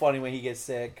so funny when he gets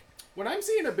sick. When I'm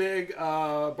seeing a big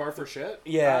bar for shit,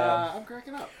 Yeah. I'm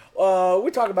cracking up.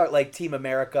 We talk about like Team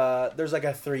America. There's like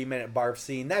a 3-minute barf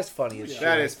scene. That's funny as Yeah. shit.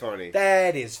 That is funny.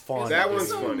 That is funny. That When one's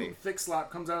some funny. Thick slop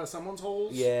comes out of someone's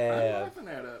holes. Yeah. I'm laughing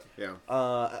at it.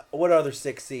 Yeah. What other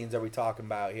sick scenes are we talking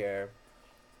about here?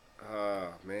 Oh,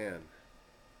 man.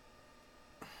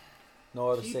 No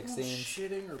other People sick scenes.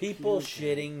 shitting or People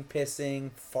puking. shitting, pissing,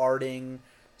 farting,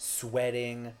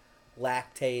 sweating,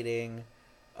 lactating.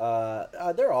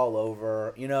 They're all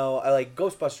over. You know, I like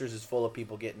Ghostbusters is full of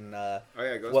people getting Oh,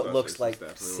 yeah, what looks Ghostbusters like is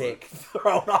definitely sick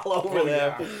thrown all over Oh,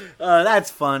 them. yeah. That's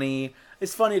funny.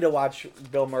 It's funny to watch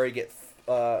Bill Murray get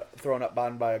thrown up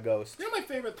on by a ghost. You know my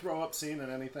favorite throw up scene in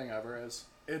anything ever is?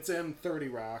 It's in 30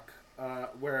 Rock,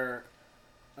 where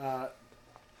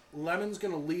Lemon's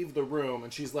gonna leave the room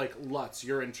and she's like, Lutz,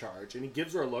 you're in charge. And he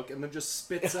gives her a look and then just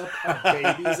spits up a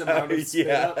baby's amount of spit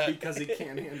Yeah. up because he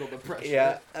can't handle the pressure.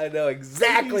 Yeah, I know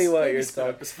exactly what Baby you're spit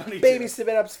up talking. is funny, Baby too. spit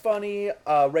up's funny.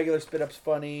 Regular spit up's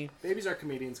funny. Babies are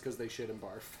comedians because they shit and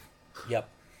barf. Yep.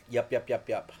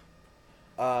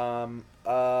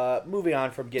 Moving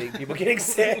on from people getting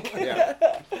sick.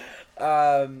 Yeah.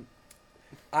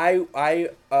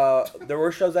 There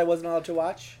were shows I wasn't allowed to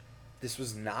watch. This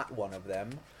was not one of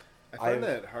them. I find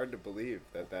that hard to believe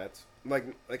that that's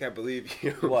Like I believe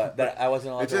you. What? That I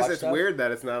wasn't allowed It's to just watch it's stuff? weird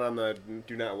that it's not on the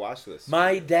do not watch list.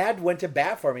 My dad went to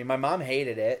bat for me. My mom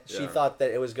hated it. She Yeah. thought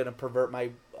that it was going to pervert my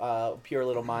pure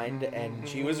little mind, and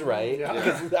she was right. Yeah.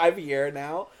 Because I'm here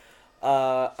now.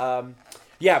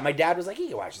 Yeah, my dad was like, "You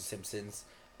can watch The Simpsons."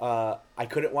 I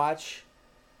couldn't watch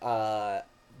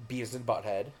Beavis and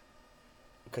Butthead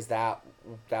because that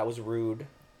was rude.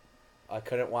 I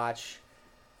couldn't watch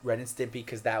Ren and Stimpy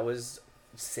because that was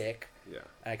sick. Yeah.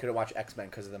 And I couldn't watch X-Men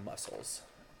because of the muscles.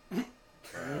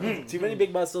 Too many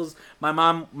big muscles. My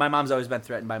mom's always been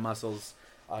threatened by muscles.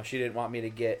 She didn't want me to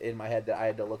get in my head that I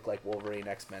had to look like Wolverine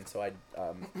X-Men, so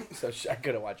I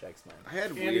couldn't watch X-Men. I had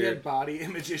And he weird. had body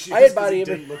image issues. I had 'cause body he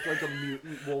image- didn't look like a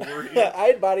mutant Wolverine. I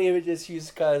had body image issues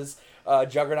because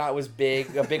Juggernaut was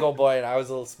big, a big old boy, and I was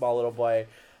a small little boy.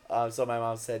 So my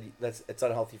mom said, it's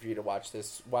unhealthy for you to watch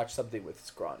this. Watch something with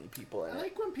scrawny people in I it.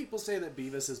 like when people say that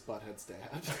Beavis is Butthead's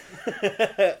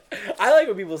dad. I like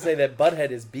when people say that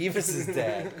Butthead is Beavis's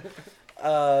dad.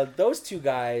 Those two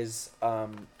guys,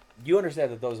 you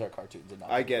understand that those are cartoons and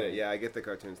not. I get it. Yeah, I get the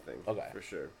cartoons thing. Okay. For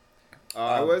sure. but-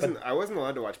 I wasn't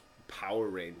allowed to watch Power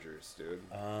Rangers, dude.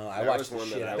 I That watched was the one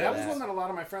shit that I out of That that. was one that a lot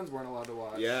of my friends weren't allowed to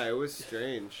watch. Yeah, it was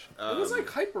strange. It was like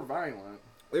hyper violent.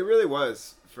 It really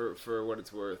was for what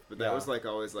it's worth. But that Yeah. was like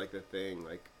always like the thing,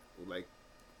 like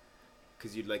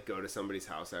because you'd like go to somebody's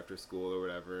house after school or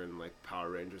whatever, and like Power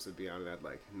Rangers would be on, and I'd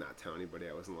like not tell anybody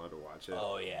I wasn't allowed to watch it.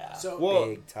 Oh yeah. So- Well,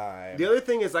 big time. The other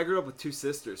thing is I grew up with two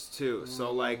sisters too,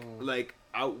 so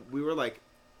we were like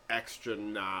extra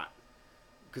not,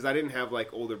 because I didn't have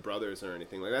like older brothers or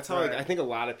anything. Like that's how like, Right. I think a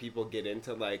lot of people get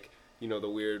into like the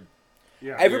weird.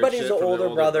 Yeah. Everybody's shit from their older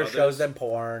older brother brothers. shows them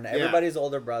porn. Everybody's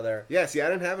older brother. Yeah, see, I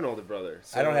didn't have an older brother.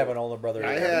 So I don't have an older brother.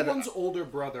 I either. had- Everyone's older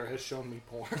brother has shown me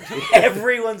porn.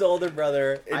 Everyone's older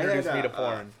brother I introduced had me to a-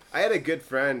 porn. I had a good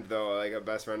friend though, like a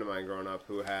best friend of mine growing up,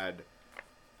 who had,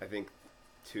 I think,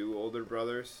 2 older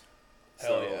brothers. Hell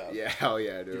So, yeah. hell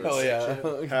yeah, dude. Oh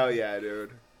yeah. Hell yeah,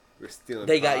 dude. We're stealing.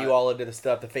 They got pot, you all into the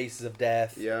stuff, the Faces of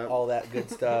Death, Yeah. all that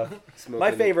good stuff. smoking, My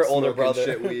favorite older smoking brother.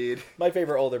 Shit weed. My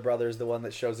favorite older brother is the one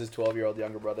that shows his 12-year-old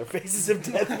younger brother Faces of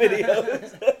Death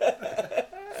videos.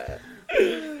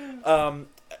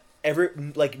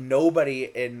 Nobody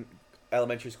in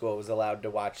elementary school was allowed to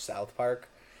watch South Park.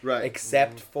 Right.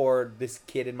 Except for this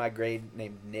kid in my grade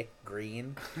named Nick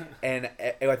Green, and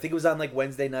I think it was on like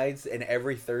Wednesday nights, and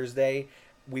every Thursday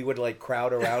we would like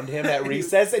crowd around him at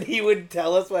recess, and he would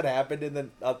tell us what happened in the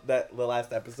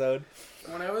last episode.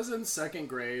 When I was in second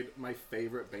grade, my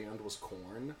favorite band was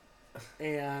Korn,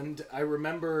 and I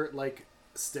remember like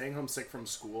staying home sick from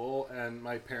school, and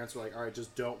my parents were like, "All right,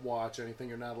 just don't watch anything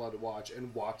you're not allowed to watch,"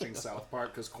 and watching South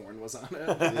Park because Korn was on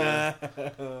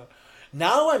it.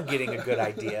 Now I'm getting a good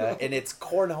idea, and it's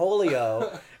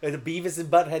Cornholio, the Beavis and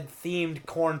Butthead themed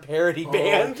corn parody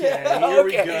band. Okay, here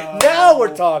we go. Now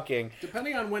we're talking.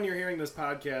 Depending on when you're hearing this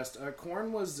podcast,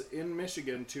 Korn was in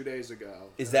Michigan 2 days ago.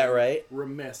 Is that right?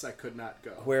 Remiss, I could not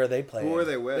go. Where are they playing? Who were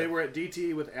they with? They were at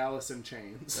DTE with Alice in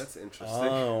Chains. That's interesting.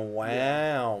 Oh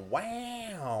wow,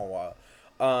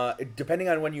 wow! Depending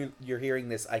on when you're hearing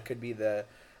this, I could be the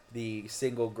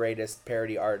single greatest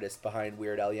parody artist behind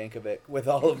Weird Al Yankovic with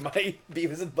all of my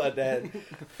Beavis and Butthead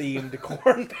themed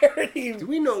corn parody. Do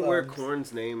we know where songs.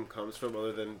 Korn's name comes from,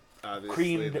 other than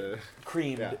obviously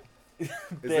Creamed. Yeah. Is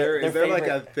Their there like a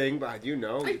favorite- thing behind? You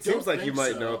know, I it seems don't like you think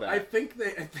might so. know that. I think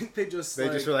they just They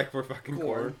just were like, we're fucking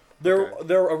Korn. Their Okay.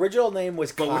 their original name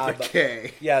was But Cobb. with a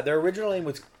K. Yeah, their original name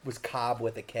was Cobb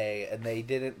with a K, and they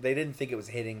didn't think it was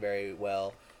hitting very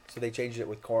well, so they changed it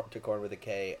with to Corn with a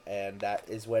K, and that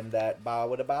is when that Ba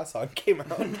With a Ba song came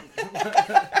out. Does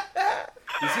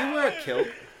he wear a kilt?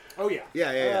 Oh yeah.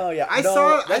 Yeah, yeah, yeah. Oh yeah, I no,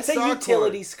 saw. that's I a saw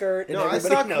utility Korn. skirt, and No, I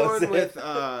everybody saw knows Korn it.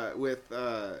 with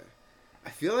I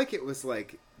feel like it was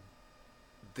like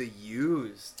The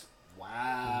Used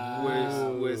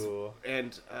Wow. was Ooh.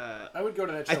 and I would go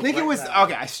to that show I think it right was now.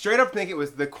 okay. I straight up think it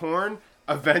was the Korn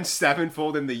Avenged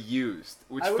Sevenfold and The Used,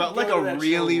 which I would felt go like to a that show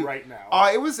really right now.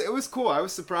 Oh, it was cool. I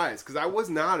was surprised because I was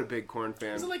not a big Korn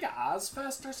fan. Was it like an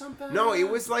Ozfest or something? No, it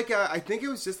was like I think it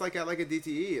was just like at like a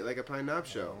DTE, like a Pine Knob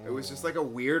show. It was just like a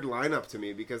weird lineup to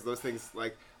me because those things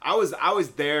like I was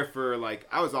there for like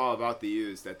I was all about The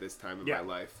Used at this time in Yeah. my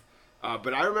life.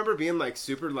 But I remember being like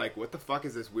super like, what the fuck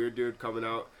is this weird dude coming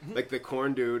out? Like the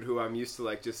Korn dude who I'm used to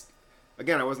like just.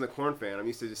 Again, I wasn't a Korn fan. I'm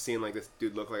used to just seeing like this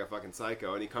dude look like a fucking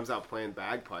psycho, and he comes out playing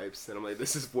bagpipes, and I'm like,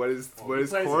 this is what is He plays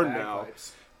Korn the now?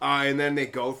 bagpipes. And then they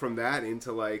go from that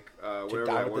into like whatever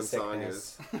Die that with one the song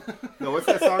Sickness. is. No, what's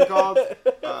that song called?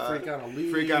 Freak on a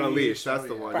Leash. Freak on a Leash. That's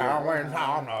the yeah. one.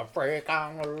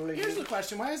 Yeah. Here's the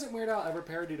question: why hasn't Weird Al ever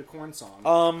parodied a Korn song?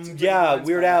 Seems like Yeah, mine's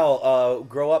Weird fine. Al,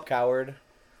 Grow Up, Coward.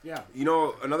 Yeah. You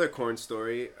know, another Korn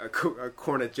story, a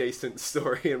Korn adjacent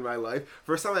story in my life.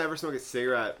 First time I ever smoked a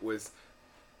cigarette was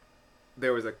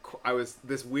I was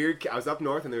up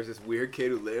north and there was this weird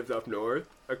kid who lived up north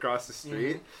across the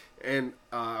street. And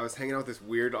I was hanging out with this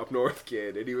weird up north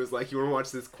kid, and he was like, "You want to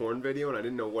watch this Korn video?" And I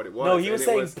didn't know what it was. No, he was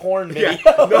saying porn video.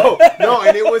 Yeah, no,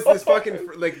 and it was this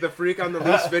fucking like the Freak on the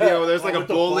Leash video. Where there's like a with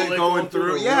the bullet bullet going going through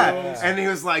through. the Yeah, rooms. and he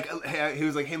was like,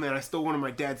 "Hey man, I stole one of my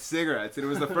dad's cigarettes." And it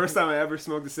was the first time I ever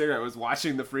smoked a cigarette. I was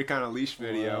watching the Freak on a Leash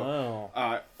video.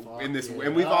 In this, yeah.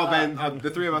 and we've all been.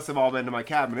 The three of us have all been to my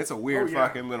cabin. It's a weird, Oh, yeah.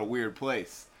 fucking little weird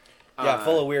place. Yeah,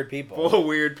 full of weird people. Full of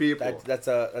weird people. That's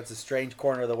a strange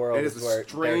corner of the world. It is a where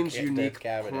strange, their unique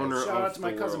cabin corner. is. Shout out of to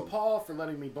my the cousin world. Paul for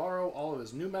letting me borrow all of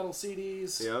his new metal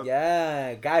CDs. Yeah.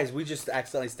 Yeah, guys, we just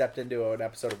accidentally stepped into an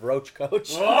episode of Roach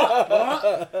Coach.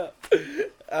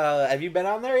 Have you been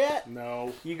on there yet?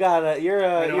 No. You gotta. You're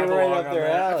I know I right belong up on their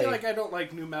that. I alley. feel like I don't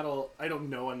like new metal. I don't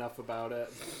know enough about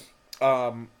it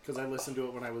because I listened to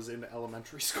it when I was in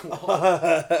elementary school.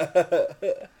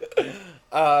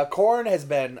 Korn has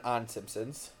been on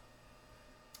Simpsons.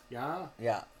 Yeah.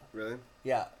 Yeah, Really?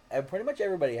 yeah, and pretty much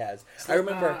everybody has. I Slipknot,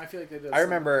 remember. I feel like they did. I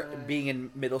remember Slipknot. being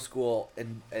in middle school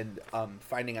and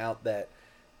finding out that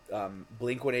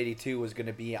Blink-182 was going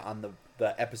to be on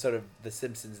the episode of The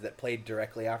Simpsons that played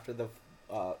directly after the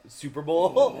Super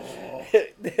Bowl.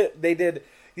 They did,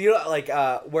 like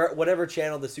whatever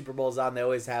channel the Super Bowl is on, they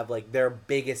always have like their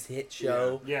biggest hit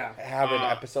show. Yeah. Have an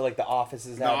episode like The Office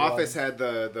has The had Office one. had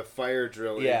the fire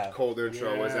drill cold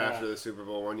intro was Yeah. after the Super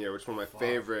Bowl one year, which is one of my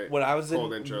favorite When I was in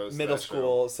cold intros. middle that show.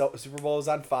 school, so Super Bowl was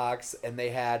on Fox, and they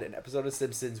had an episode of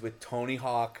Simpsons with Tony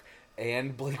Hawk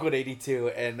and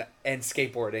Blink-182 and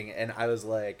skateboarding, and I was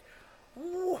like,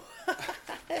 what?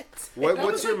 What, That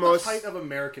what's was your like most the height of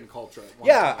American culture? At one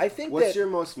Yeah, point. I think What's that. your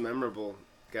most memorable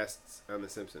guests on The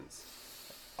Simpsons?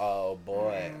 Oh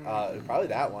boy, probably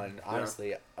that one.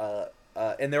 Honestly,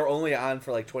 and they were only on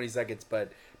for like 20 seconds,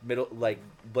 but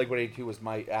Blink-182 was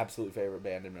my absolute favorite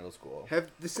band in middle school. Have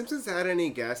The Simpsons had any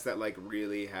guests that like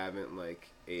really haven't like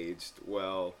aged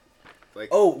well? Like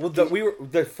Oh well,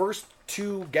 the first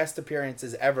two guest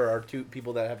appearances ever are two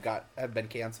people that have been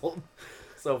canceled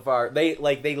so far. They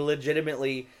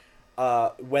legitimately,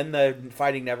 when the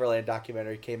Finding Neverland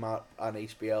documentary came out on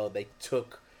HBO, they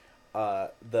took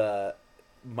the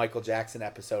Michael Jackson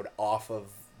episode off of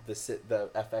the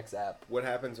FX app. what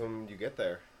happens when you get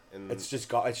there? And It's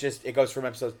just it goes from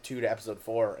episode 2 to episode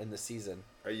 4 in the season.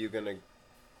 are you gonna?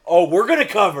 Oh, we're gonna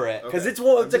cover it because Okay. it's I'm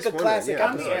like a just wondering, classic yeah.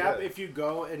 On the episode. app, if you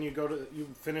go and you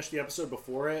finish the episode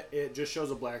before it, it just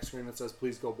shows a black screen that says,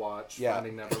 "Please go watch Yeah.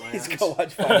 Finding Neverland." Please go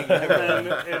watch Finding Neverland.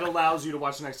 And then it allows you to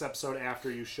watch the next episode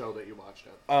after you show that you watched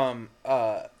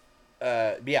it.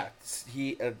 Yeah,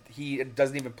 he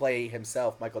doesn't even play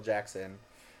himself, Michael Jackson,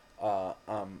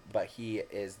 but he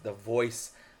is the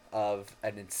voice of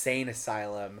an insane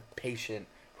asylum patient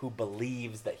who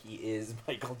believes that he is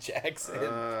Michael Jackson.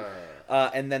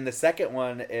 And then the second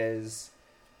one is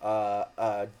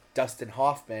Dustin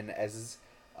Hoffman as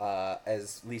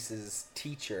Lisa's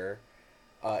teacher,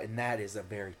 and that is a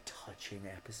very touching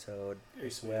episode Very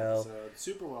as sweet well. episode.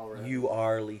 Super well written. You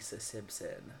are Lisa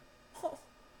Simpson.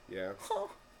 Yeah.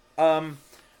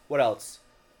 What else?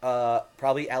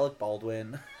 Probably Alec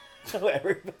Baldwin.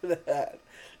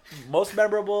 Most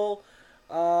memorable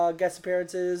guest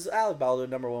appearances. Alec Baldwin,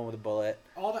 number 1 with a bullet.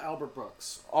 all the Albert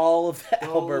Brooks. All of the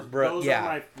Albert Brooks. Those Yeah,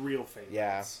 are my real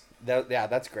favorites. yeah,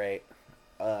 that's great.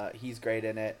 He's great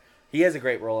in it. He has a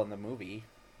great role in the movie.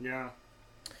 Yeah.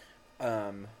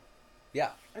 Yeah.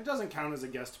 It doesn't count as a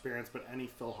guest appearance, but any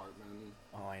Phil Hartman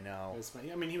Oh, I know. is fine.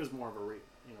 I mean, he was more of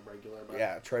a regular, but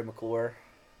Yeah, Troy McClure.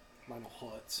 Lionel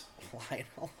Hutz.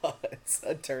 Lionel Hutz,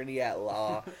 attorney at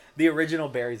law. The original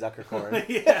Barry Zuckercorn.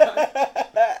 Yeah.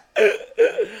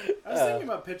 I was thinking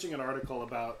about pitching an article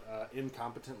about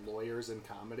incompetent lawyers in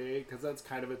comedy because that's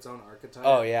kind of its own archetype.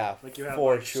 Oh, yeah, like you have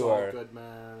for like sure. Saul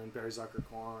Goodman and Barry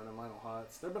Zuckercorn and Lionel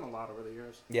Hutz. There've been a lot over the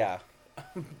years. Yeah.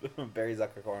 Barry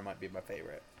Zuckercorn might be my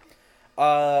favorite.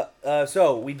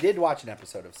 So we did watch an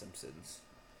episode of Simpsons.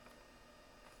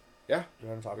 Yeah, You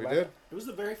want to talk we about did. it? It was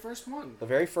the very first one. The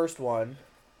very first one,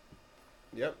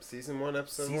 Yep, season 1,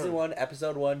 episode 1. season 1,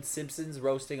 episode 1, Simpsons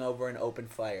roasting over an open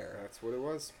fire. That's what it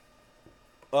was.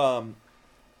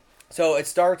 So it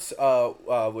starts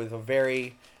with a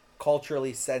very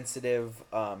culturally sensitive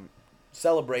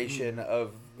celebration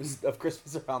of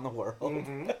Christmas around the world.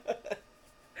 Mm-hmm.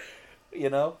 You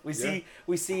know, we see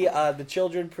the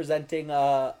children presenting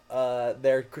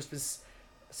their Christmas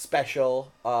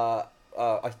special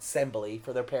assembly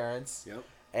for their parents. Yep.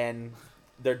 And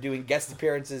they're doing guest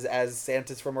appearances as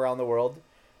Santas from around the world.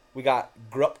 We got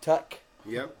Gruptuck.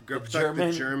 Yep. The Gruptuck,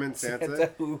 the German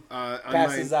Santa. who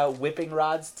passes out whipping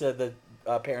rods to the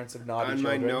parents of naughty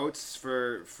children. On my notes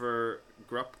for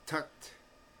Gruptuck,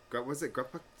 was it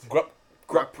Gruptuck?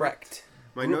 Grupprecht.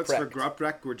 My notes for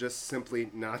Grupprecht were just simply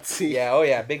Nazi. Yeah, oh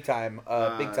yeah, big time.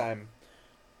 Big time.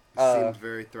 Seemed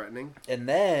very threatening. And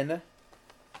then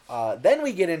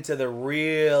we get into the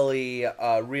really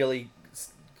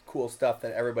cool stuff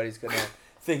that everybody's going to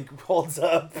think holds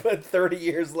up 30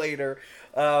 years later.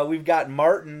 We've got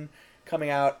Martin coming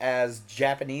out as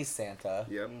Japanese Santa.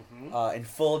 Yep. In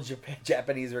full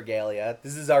Japanese regalia.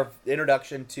 This is our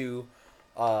introduction to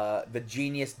the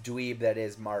genius dweeb that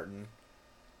is Martin.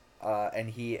 And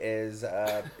he is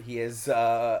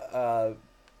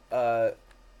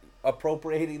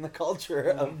appropriating the culture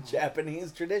of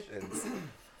Japanese traditions.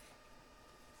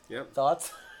 Yep.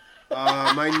 Thoughts?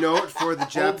 My note for the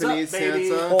Japanese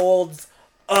Santa Holds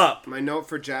up. My note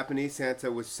for Japanese Santa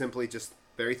was simply just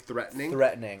very threatening.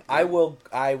 Threatening. I will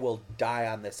die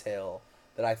on this hill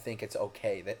that I think it's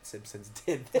okay that Simpsons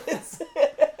did this.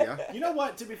 Yeah. You know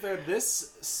what? To be fair,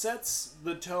 this sets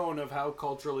the tone of how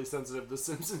culturally sensitive The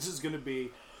Simpsons is going to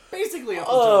be. Basically up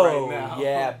until right now.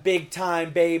 Yeah, big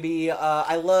time, baby.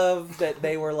 I love that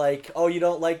they were like, "Oh, you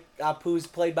don't like Apu's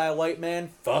played by a white man?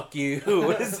 Fuck you."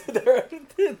 One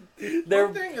thing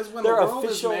is when the world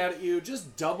is mad at you,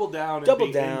 just double down and be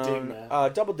indignant.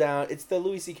 Double down. It's the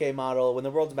Louis C.K. model. When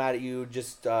the world's mad at you,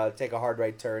 just take a hard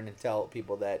right turn and tell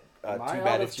people that too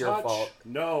bad it's your fault.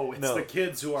 No, it's the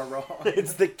kids who are wrong.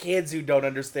 It's the kids who don't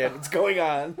understand what's going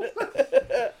on.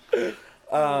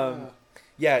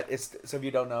 Yeah, so if you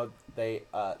don't know, there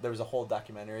was a whole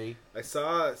documentary. I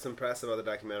saw some press about the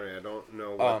documentary. I don't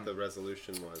know what the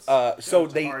resolution was. So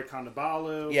Ari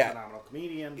Kondabolu, phenomenal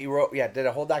comedian. He did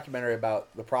a whole documentary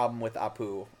about the problem with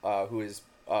Apu, who is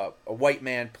a white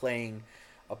man playing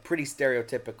a pretty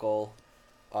stereotypical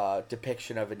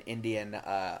depiction of an Indian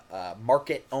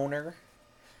market owner.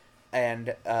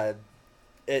 And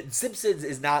Simpsons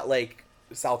is not like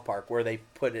South Park, where they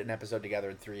put an episode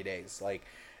together in 3 days. Like,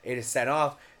 it is sent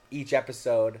off. Each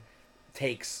episode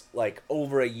takes like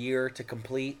over a year to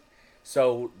complete.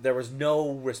 So there was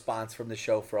no response from the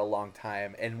show for a long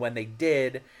time. And when they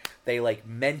did, they like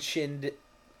mentioned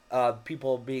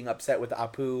people being upset with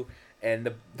Apu.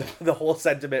 And the whole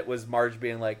sentiment was Marge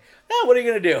being like, what are you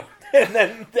going to do? And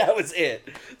then that was it.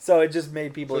 So it just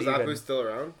made people So is Apu still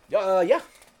around? Yeah.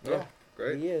 Oh,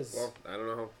 great. He is. Well, I don't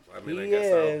know. I mean, I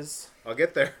guess I'll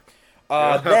get there.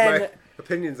 Then my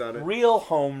opinions on it. Real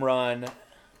home run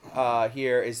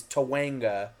here is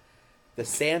Tawanga, the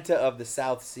Santa of the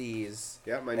South Seas.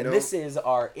 Yeah, my and note. This is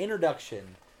our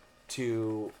introduction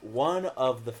to one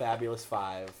of the Fabulous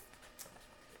Five,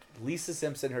 Lisa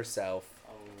Simpson herself.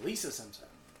 Lisa Simpson.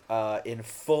 In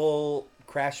full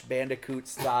Crash Bandicoot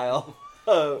style.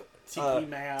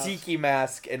 Tiki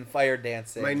mask and fire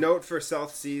dancing. My note for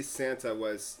South Seas Santa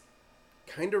was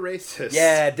kind of racist.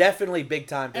 Yeah, definitely big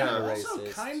time kind and of also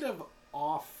racist. kind of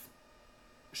off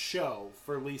show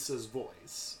for Lisa's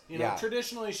voice. You know,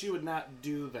 traditionally she would not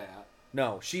do that.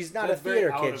 No, she's not That's a theater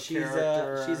very out kid. of She's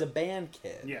character. a band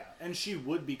kid. Yeah, and she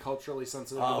would be culturally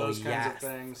sensitive to those kinds of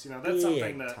things. You know, that's Big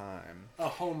something that time. a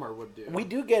Homer would do. We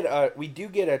do get a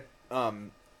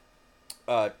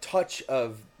touch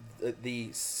of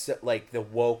the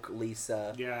woke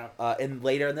Lisa. Yeah. And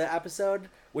later in the episode,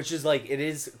 which is like, it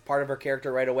is part of her character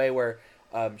right away, where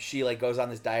she like goes on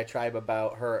this diatribe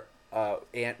about her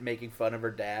aunt making fun of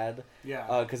her dad.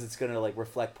 Yeah. Because it's gonna like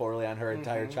reflect poorly on her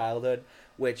entire childhood.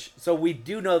 So we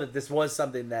do know that this was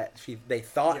something that they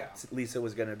thought Lisa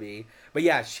was gonna be. But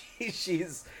yeah,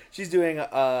 she's doing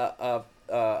a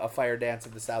fire dance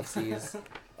of the South Seas.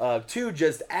 To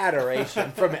just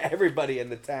adoration from everybody in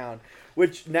the town.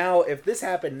 Which now, if this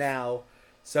happened now,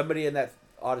 somebody in that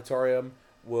auditorium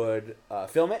would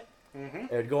film it. Mm-hmm.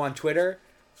 It would go on Twitter,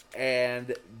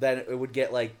 and then it would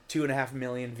get like 2.5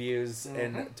 million views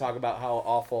and talk about how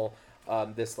awful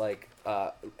this like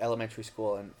elementary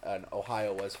school in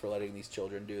Ohio was for letting these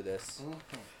children do this.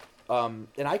 Mm-hmm.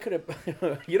 And I could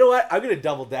have, you know what? I'm gonna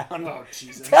double down. Oh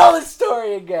Jesus! Tell the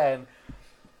story again.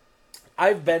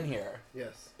 I've been here.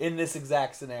 Yes. In this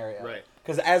exact scenario. Right.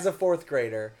 Because as a 4th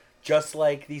grader, just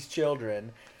like these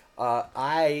children,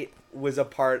 I was a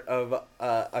part of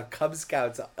a Cub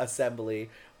Scouts assembly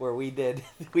where we did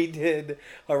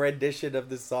a rendition of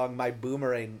the song "My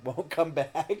Boomerang Won't Come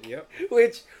Back." Yep.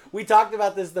 Which we talked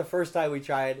about this the first time we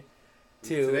tried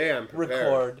to Today I'm prepared.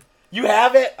 record. You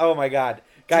have it? Oh my god.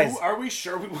 Guys, are we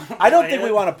sure we want to play I don't think it?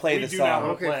 we want to play We the do song. not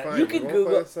wanna Okay, play it. fine. You we can won't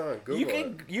Google play the song. Google you it.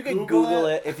 can Google Google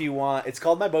it. it if you want. It's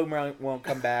called My Boomerang Won't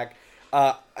Come Back.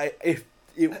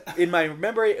 In my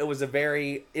memory, it was a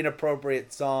very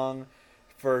inappropriate song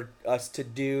for us to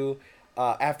do.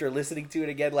 After listening to it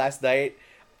again last night,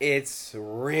 it's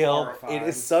real. Horrifying. It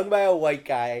is sung by a white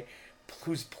guy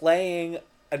who's playing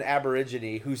an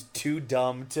Aborigine who's too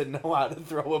dumb to know how to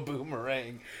throw a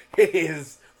boomerang. It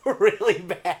is really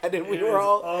bad, and we It were is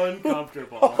all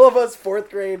uncomfortable. all of us fourth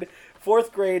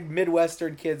grade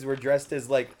Midwestern kids were dressed as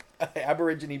like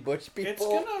Aborigine bush people. It's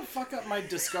gonna fuck up my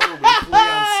Discover Weekly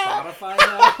on Spotify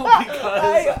now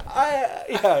because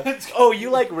Yeah. Oh,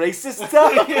 you like racist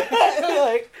stuff?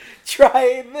 Like,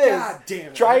 try this. God damn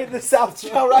it. Try the South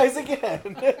Shall Rise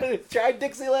Again. Try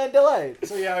Dixieland Delight.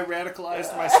 So yeah, I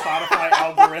radicalized my Spotify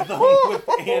algorithm with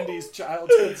Andy's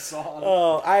childhood song.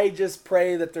 Oh, I just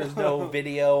pray that there's no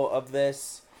video of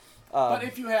this. But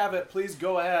if you have it, please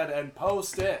go ahead and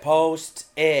post it. Post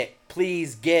it.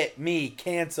 Please get me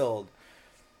canceled.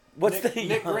 What's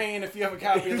Nick Green, if you have a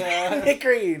copy of that. Nick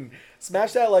Green.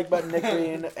 Smash that like button, Nick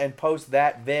Green, and post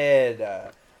that vid.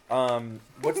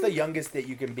 What's the youngest that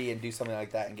you can be and do something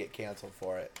like that and get canceled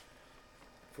for it?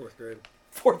 4th grade.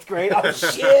 4th grade? Oh,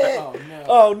 shit. Oh no.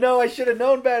 Oh, no, I should have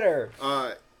known better.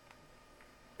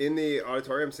 In the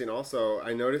auditorium scene also,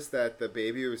 I noticed that the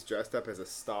baby was dressed up as a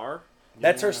star,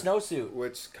 That's her Yeah. snowsuit.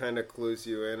 which kind of clues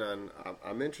you in on,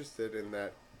 I'm interested in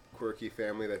that quirky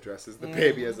family that dresses the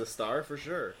baby as a star for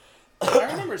sure. I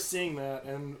remember seeing that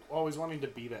and always wanting to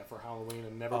be that for Halloween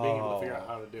and never being able to figure out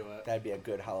how to do it. That'd be a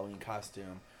good Halloween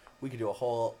costume. We could do a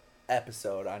whole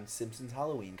episode on Simpsons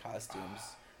Halloween costumes.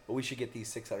 But we should get these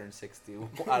 660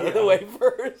 out of the Yeah. way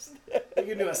first. We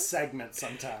can do a segment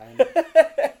sometime.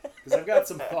 Because I've got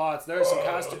some thoughts. There are some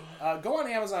costumes. Go on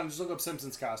Amazon and just look up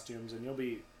Simpsons costumes and you'll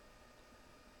be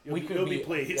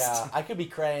pleased. Yeah, I could be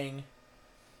Krang.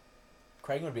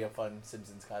 Krang would be a fun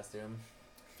Simpsons costume.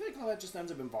 I feel like all that just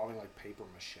ends up involving like paper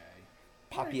mache.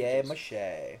 Papier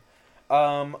mache.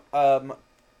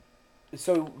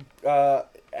 So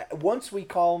once we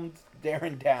calmed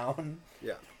Darren down,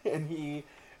 Yeah. and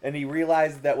he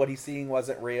realized that what he's seeing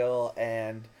wasn't real,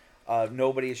 and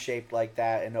nobody is shaped like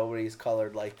that, and nobody's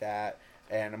colored like that,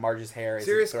 and Marge's hair is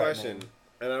Serious question,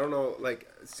 and I don't know, like,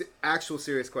 actual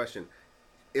serious question.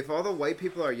 If all the white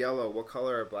people are yellow, what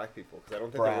color are black people? Because I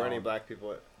don't think there were any Brown. black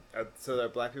people. So are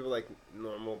black people like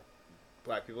normal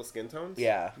black people skin tones?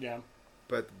 Yeah, Yeah.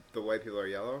 But the white people are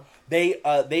yellow?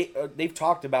 they've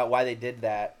talked about why they did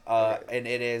that, Okay. and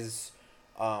it is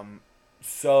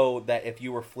so that if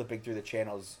you were flipping through the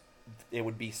channels, it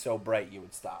would be so bright you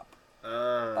would stop.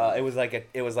 It was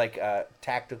like a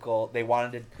tactical. They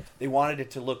wanted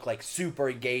it to look like super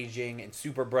engaging and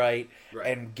super bright, Right.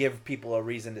 and give people a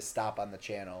reason to stop on the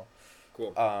channel.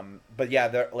 Cool. But yeah,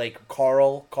 they're like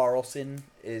Carlson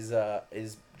is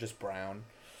just brown.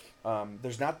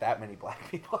 There's not that many black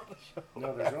people on the show.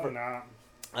 No, there's really not.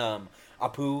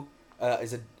 Apu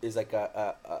is like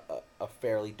a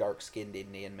fairly dark skinned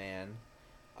Indian man.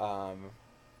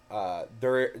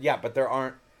 There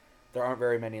aren't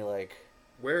very many like.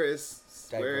 Where is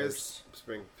Diverse.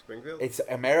 Springfield? It's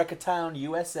Americatown,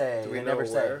 USA. Do we They know never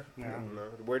say. where? No. No.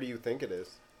 Where do you think it is?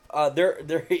 There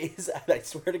is. I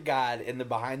swear to God, in the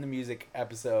behind the music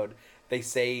episode, they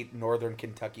say Northern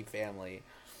Kentucky family.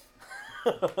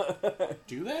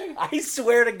 Do they? I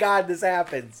swear to God, this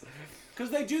happens. Because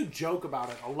they do joke about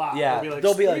it a lot. Yeah,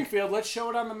 they'll be like, like- Springfield, let's show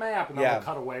it on the map, and then Yeah. they'll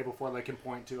cut away before they can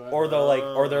point to it. Or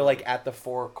they're like at the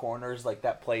four corners, like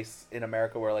that place in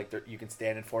America where like you can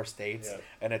stand in 4 states, Yeah.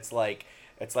 and it's like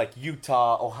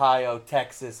Utah, Ohio,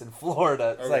 Texas, and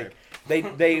Florida. It's Okay.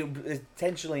 like they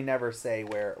intentionally never say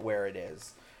where it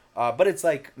is, but it's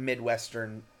like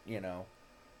Midwestern,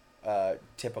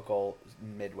 typical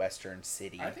Midwestern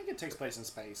city. I think it takes place in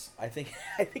space. I think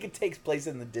it takes place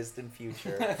in the distant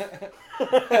future,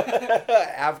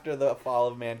 after the fall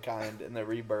of mankind and the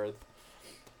rebirth.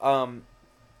 Yeah,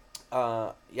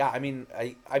 I mean,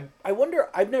 I wonder.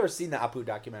 I've never seen the Apu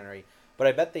documentary, but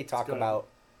I bet they talk good. about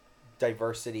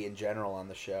diversity in general on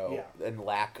the show, Yeah. and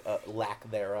lack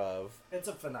thereof. It's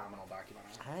a phenomenal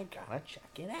documentary. I gotta check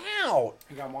it out.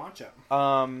 You gotta watch it.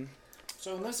 Um,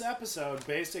 So in this episode,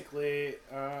 basically,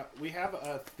 we have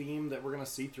a theme that we're going to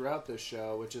see throughout this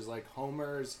show, which is like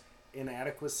Homer's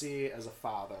inadequacy as a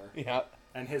father yeah,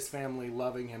 and his family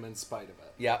loving him in spite of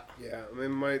it. yeah. Yeah, I mean,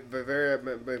 my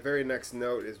very next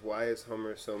note is, why is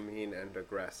Homer so mean and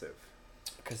aggressive?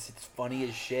 because it's funny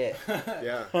as shit.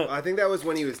 Yeah. I think that was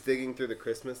when he was digging through the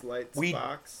Christmas lights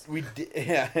box. We did,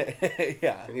 yeah,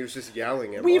 yeah. And he was just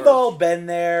yelling at We've Marge. all been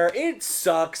there. It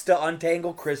sucks to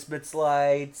untangle Christmas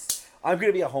lights. I'm going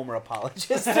to be a Homer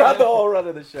apologist throughout the whole run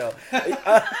of the show.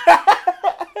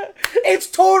 It's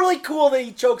totally cool that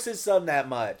he chokes his son that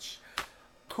much.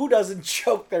 Who doesn't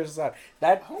choke their son?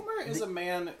 Homer is a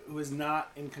man who is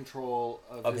not in control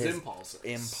of his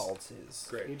impulses.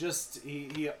 Great.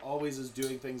 He always is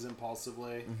doing things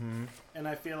impulsively. Mm-hmm. And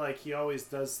I feel like he always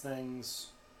does things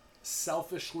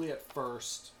selfishly at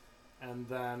first, and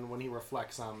then when he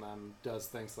reflects on them, does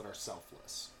things that are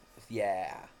selfless.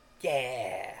 Yeah.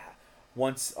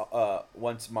 Once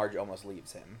Marge almost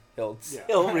leaves him, he'll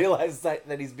realize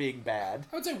that he's being bad.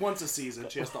 I would say once a season,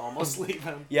 she has to almost leave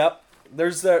him. Yep.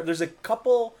 There's a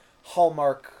couple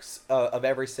hallmarks of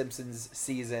every Simpsons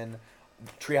season.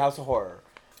 Treehouse of Horror.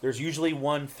 There's usually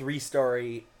one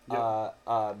 3-story,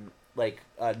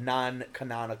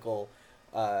 non-canonical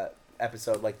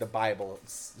episode, like the Bible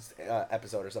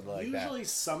episode or something like that. Usually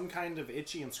some kind of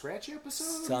Itchy and Scratchy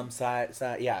episode.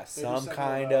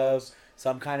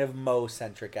 Some kind of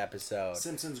Mo-centric episode.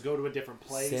 Simpsons go to a different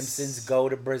place. Simpsons go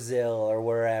to Brazil or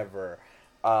wherever.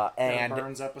 And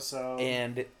Burns episode.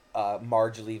 And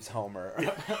Marge leaves Homer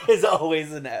is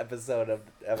always an episode of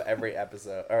every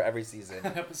episode or every season.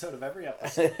 An episode of every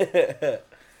episode.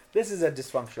 This is a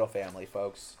dysfunctional family,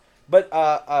 folks. But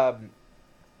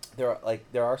there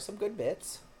are some good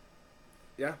bits.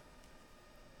 Yeah.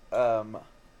 I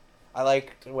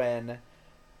liked when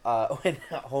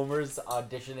Homer's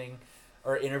auditioning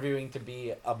or interviewing to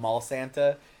be a mall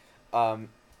Santa.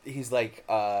 He's like,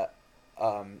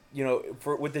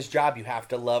 with this job you have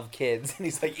to love kids, and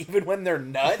he's like, even when they're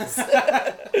nuts.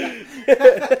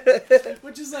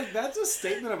 Which is like, that's a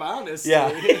statement of honesty.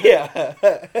 Yeah.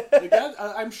 Like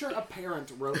I'm sure a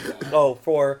parent wrote that. Oh,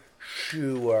 for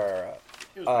sure.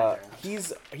 It was my dad.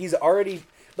 He's already.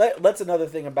 That's another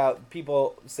thing about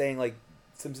people saying like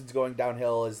Simpsons going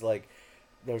downhill is like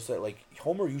there's like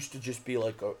Homer used to just be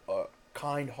like a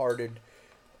kind-hearted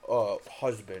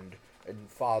husband and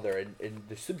father, and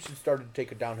the Simpsons started to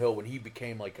take it downhill when he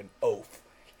became like an oaf.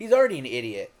 He's already an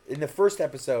idiot. In the first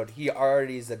episode, he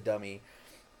already is a dummy.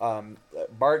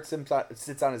 Bart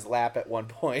sits on his lap at one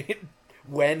point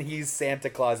when he's Santa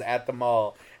Claus at the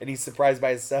mall, and he's surprised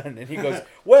by his son, and he goes,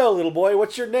 "Well, little boy,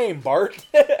 what's your name, Bart?"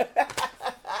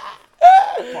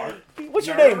 Bart. What's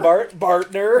your name, Bart?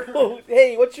 Bartner.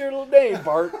 Hey, what's your little name,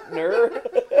 Bartner?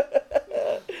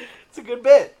 It's a good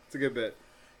bit.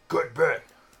 Good bit.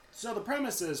 So the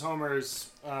premise is Homer's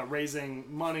raising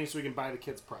money so he can buy the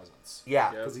kids presents.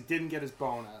 Yeah. Because he didn't get his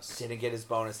bonus. Didn't get his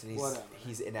bonus, and Whatever.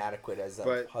 he's inadequate as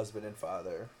a husband and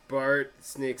father. Bart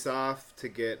sneaks off to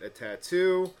get a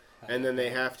tattoo, and then they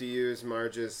have to use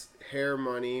Marge's hair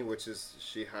money, which is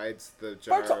she hides the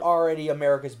jar. Bart's already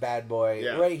America's bad boy.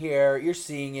 Yeah. Right here, you're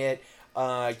seeing it.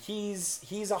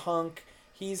 He's a hunk.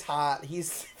 He's hot.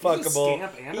 He's fuckable. He's a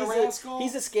scamp and a rascal?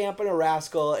 He's a scamp and a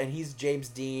rascal, and he's James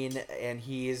Dean, and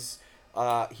he's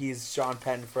Sean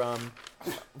Penn from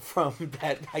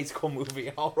that High School Movie,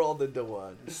 all rolled into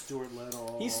one. Stuart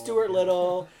Little. He's Stuart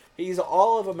Little. He's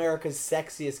all of America's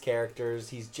sexiest characters.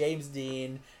 He's James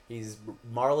Dean. He's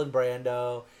Marlon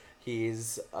Brando.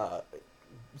 He's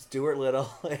Stuart Little.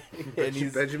 and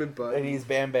he's Benjamin Button. And he's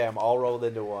Bam Bam, all rolled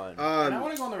into one. And I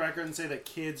want to go on the record and say that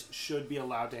kids should be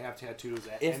allowed to have tattoos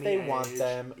at If any they age. want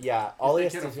them, yeah. All they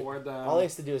can afford them. All he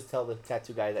has to do is tell the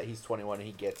tattoo guy that he's 21 and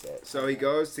he gets it. So he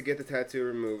goes to get the tattoo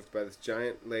removed by this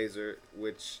giant laser,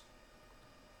 which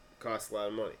costs a lot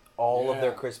of money. All of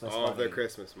their Christmas All money. of their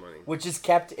Christmas money. Which is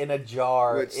kept in a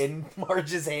jar in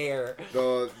Marge's hair.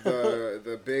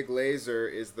 The big laser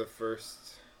is the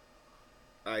first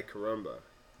Ay Caramba.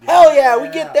 Hell yeah, we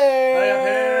get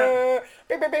there!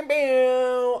 Bam, bam, bam,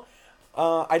 bam.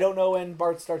 I don't know when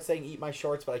Bart starts saying "eat my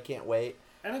shorts," but I can't wait.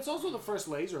 And it's also the first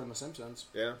laser in The Simpsons.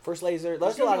 Yeah. First laser.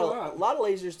 There's a lot of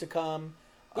lasers to come.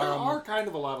 There are kind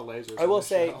of a lot of lasers. I will in the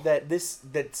say show.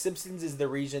 that Simpsons is the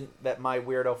region that my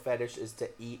weirdo fetish is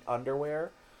to eat underwear.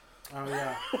 Oh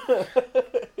yeah.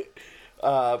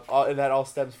 And that all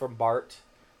stems from Bart.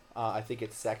 I think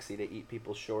it's sexy to eat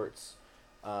people's shorts.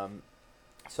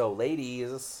 So,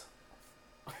 ladies,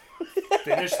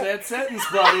 Finish that sentence,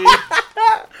 buddy.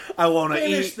 I want to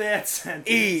Finish that sentence.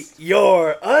 eat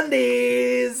your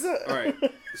undies. All right.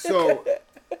 So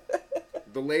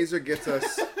the laser gets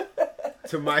us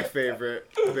to my favorite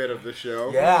bit of the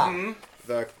show. Yeah.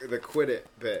 Mm-hmm. The quit it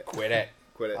bit. Quit it.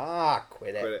 Quit it.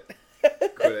 Quit it. Quit it.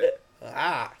 Quit it.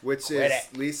 Which Quit is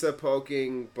it. Lisa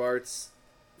poking Bart's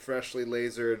freshly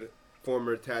lasered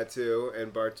former tattoo,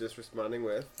 and Bart just responding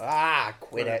with,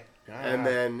 Quit it. And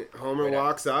then Homer Right up.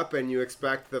 walks up, and you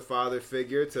expect the father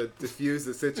figure to defuse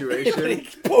the But situation. he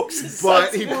pokes his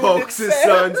But son's he wounded pokes his face.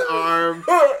 son's arm,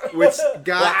 which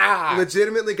Ah.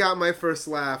 legitimately got my first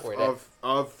laugh Wait,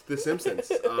 of The Simpsons.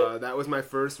 That was my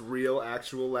first real,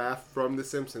 actual laugh from The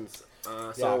Simpsons.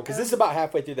 Yeah, because this is about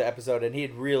halfway through the episode, and he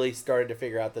had really started to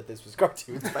figure out that this was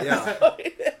cartoons. by Yeah. this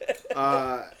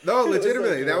point. No,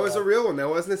 legitimately, like, that was a wow. real one. That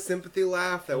wasn't a sympathy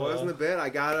laugh. That wasn't a bit. I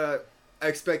got a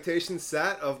expectation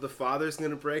set of the father's going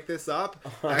to break this up.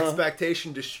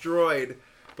 Expectation destroyed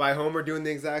by Homer doing the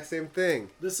exact same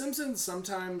thing. The Simpsons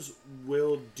sometimes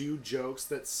will do jokes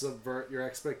that subvert your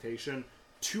expectation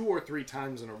 2 or 3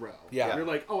 times in a row. Yeah. You're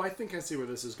like, oh, I think I see where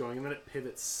this is going, and then it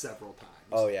pivots several times.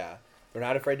 Oh yeah, they're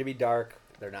not afraid to be dark.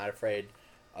 They're not afraid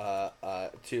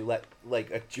to let like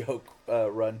a joke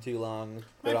run too long.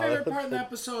 My favorite part of the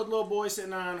episode, little boy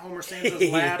sitting on Homer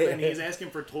Santa's lap, and he's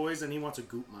asking for toys, and he wants a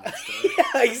goop monster.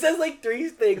 He says like 3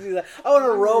 things. He's like, I want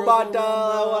a robot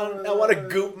doll. I want a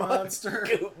goop monster.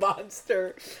 Goop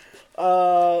monster.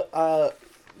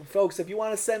 Folks, if you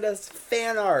want to send us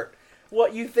fan art,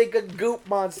 what you think a goop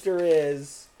monster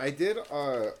is? I did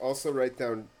also write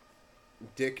down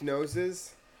Dick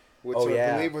Noses, which Oh, I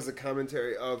yeah. believe was a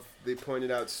commentary of the pointed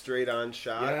out straight on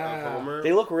shot Yeah. of Homer.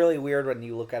 They look really weird when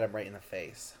you look at them right in the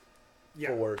face. Yeah.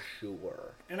 For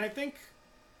sure. And I think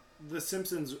The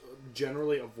Simpsons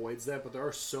generally avoids that, but there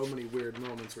are so many weird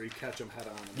moments where you catch them head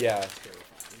on. And Yeah. It's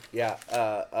terrifying.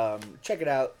 Yeah, check it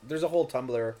out. There's a whole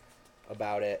Tumblr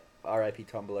about it. R.I.P.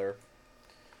 Tumblr.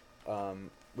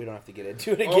 We don't have to get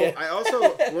into it again. I also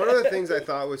one of the things I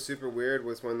thought was super weird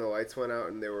was when the lights went out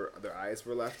and their eyes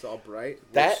were left all bright,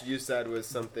 That- which you said was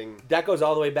something. That goes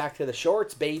all the way back to the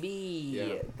shorts, baby. Yeah.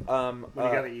 When you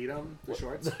gotta eat them, the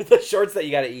shorts. The shorts that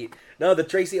you gotta eat. No, the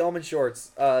Tracy Ullman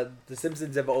shorts. The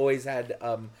Simpsons have always had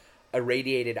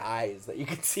irradiated eyes that you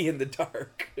can see in the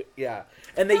dark. Yeah,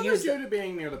 and they use due to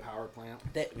being near the power plant.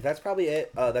 that's probably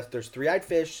it. There's 3-eyed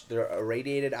fish, there are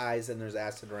irradiated eyes, and there's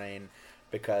acid rain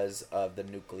because of the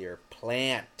nuclear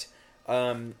plant.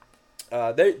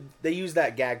 They use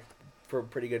that gag for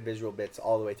pretty good visual bits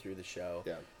all the way through the show.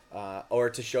 Yeah. Or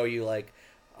to show you like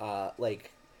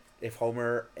if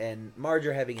Homer and Marge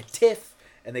are having a tiff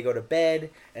and they go to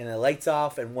bed and the lights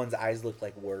off and one's eyes look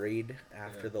like worried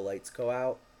after the lights go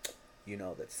out, you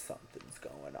know that something's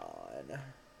going on.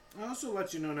 I also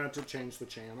let you know not to change the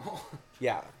channel.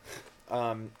 Yeah.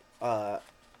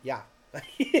 Yeah.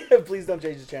 Please don't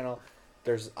change the channel.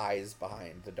 There's eyes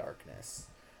behind the darkness.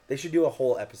 They should do a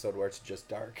whole episode where it's just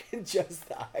dark and just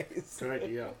the eyes. Good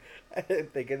idea. I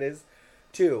think it is.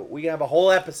 2, we can have a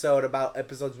whole episode about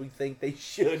episodes we think they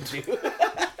should do.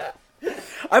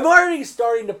 I'm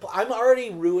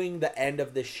already ruining the end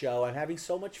of this show. I'm having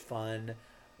so much fun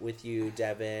with you,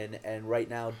 Devin, and right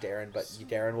now Darren, but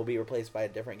Darren will be replaced by a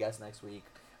different guest next week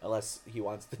unless he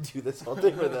wants to do this whole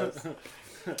thing with us.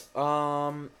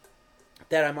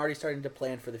 That I'm already starting to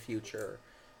plan for the future.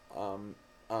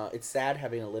 It's sad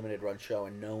having a limited run show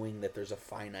and knowing that there's a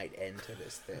finite end to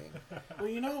this thing.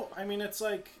 Well, I mean, it's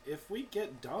like if we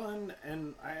get done,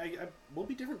 and we'll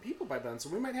be different people by then, so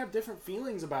we might have different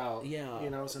feelings about,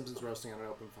 Simpsons roasting on an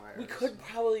open fire. We could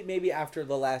probably maybe after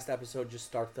the last episode just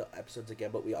start the episodes again,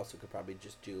 but we also could probably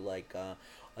just do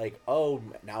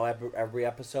now every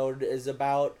episode is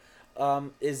about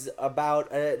an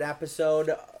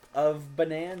episode of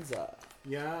Bonanza.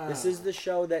 Yeah. This is the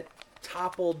show that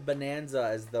toppled Bonanza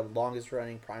as the longest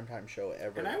running primetime show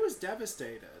ever. And I was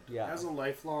devastated. Yeah. As a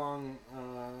lifelong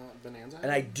Bonanza.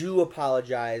 And I do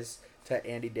apologize to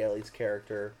Andy Daly's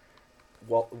character,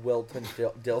 Walton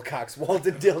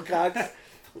Dilcox,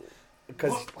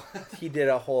 because he did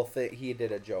a whole thing. He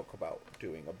did a joke about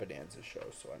doing a Bonanza show,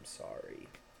 so I'm sorry.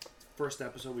 First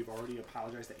episode, we've already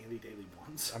apologized to Andy Daly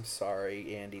once. I'm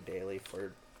sorry, Andy Daly,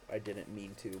 for I didn't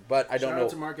mean to, but I don't know. Shout out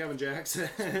to Mark Evan Jackson.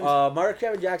 Mark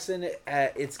Evan Jackson.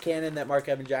 It's canon that Mark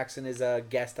Evan Jackson is a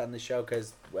guest on the show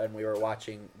because when we were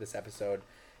watching this episode,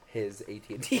 his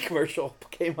AT&T commercial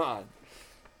came on.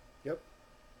 Yep.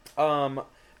 One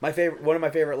of my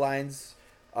favorite lines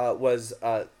was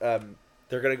they're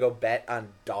gonna go bet on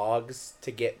dogs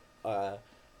to get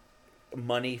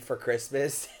money for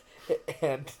Christmas,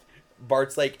 and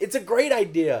Bart's like, "It's a great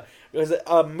idea because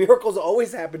miracles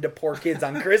always happen to poor kids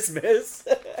on Christmas."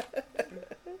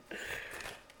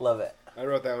 Love it. I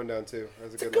wrote that one down too.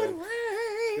 That was a good line.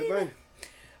 Good line.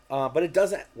 But it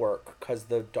doesn't work because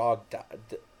the dog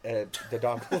the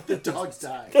dog The dogs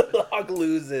die. the dog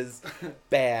loses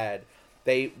bad.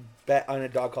 They bet on a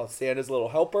dog called Santa's Little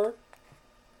Helper,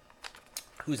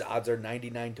 whose odds are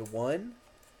 99-1,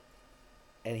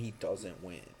 and he doesn't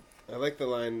win. I like the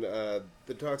line, the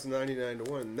dog's 99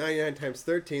 to 1. 99 times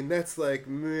 13, that's like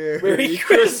Merry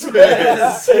Christmas.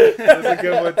 Christmas. That was a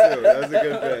good one, too. That was a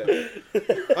good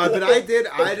bit. But I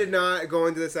did not go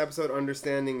into this episode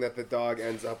understanding that the dog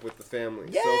ends up with the family.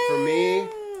 Yeah. So for me,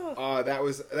 that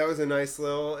was a nice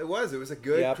little, it was a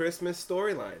good Yep. Christmas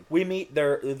storyline. We meet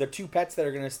the two pets that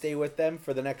are going to stay with them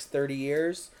for the next 30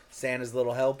 years. Santa's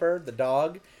little helper, the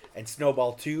dog, and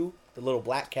Snowball 2, the little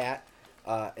black cat.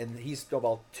 And he's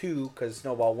Snowball 2 because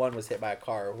Snowball 1 was hit by a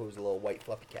car who was a little white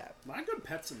fluffy cat. A lot of good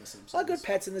pets in The Simpsons. A lot of good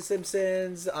pets in The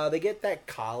Simpsons. They get that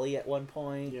collie at one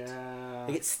point. Yeah.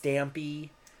 They get Stampy.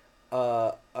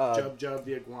 Jub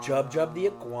the iguana. Jub the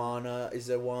iguana is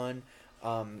the one.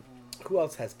 Who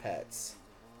else has pets?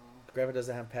 Grandpa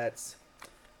doesn't have pets.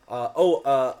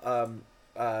 Millhouse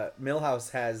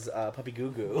has Puppy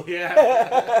Goo Goo.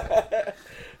 Yeah.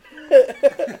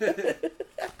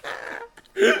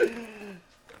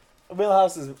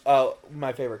 Millhouse is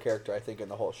my favorite character, I think, in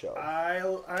the whole show.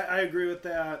 I agree with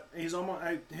that. He's almost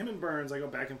him and Burns. I go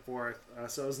back and forth.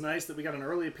 So it's nice that we got an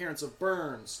early appearance of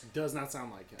Burns. Does not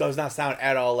sound like him. Does not sound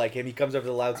at all like him. He comes over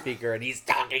to the loudspeaker and he's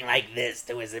talking like this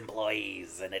to his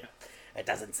employees, and it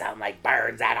doesn't sound like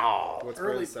Burns at all. What's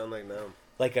Early- Burns sound like now?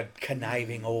 Like a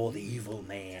conniving old evil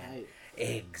man.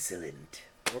 Excellent.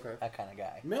 Okay. That kind of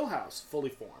guy. Millhouse, fully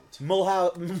formed.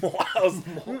 Millhouse,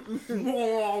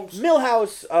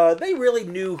 they really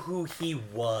knew who he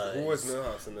was. Who was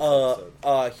Millhouse in this episode?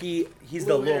 He's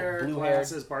the little blue hair.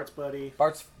 glasses, Bart's buddy.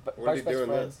 Bart's What did he best do in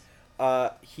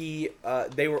friend.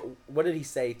 They were. What did he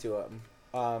say to him?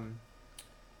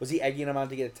 Was he egging him on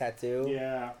to get a tattoo?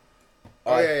 Yeah.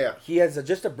 Yeah. He has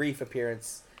just a brief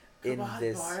appearance in Come on,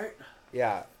 this. Bart.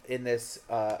 Yeah, in this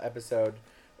episode.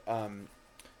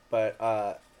 But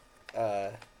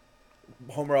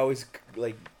Homer always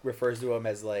like refers to him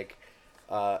as like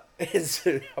his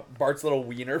Bart's little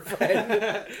wiener friend.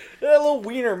 That little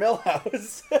wiener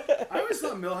Millhouse. I always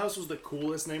thought Millhouse was the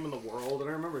coolest name in the world, and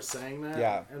I remember saying that.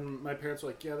 Yeah. And my parents were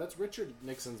like, "Yeah, that's Richard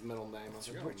Nixon's middle name." I was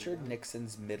like, "Oh, Richard man."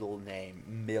 Nixon's middle name,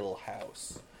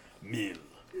 Millhouse. Millhouse.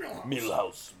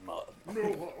 Millhouse.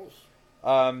 Millhouse.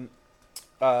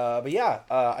 But yeah,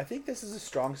 I think this is a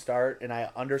strong start, and I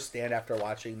understand after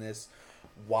watching this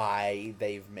why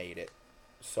they've made it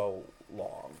so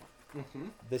long. Mm-hmm.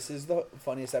 This is the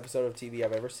funniest episode of TV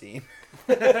I've ever seen.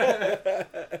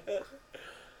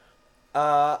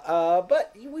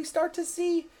 But we start to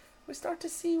see what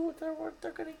they're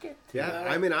gonna get. Yeah,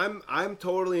 I mean, I'm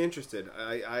totally interested.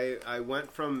 I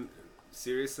went from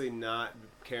seriously not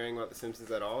caring about The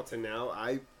Simpsons at all to now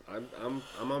I'm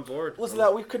on board. Listen to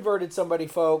that, we've converted somebody,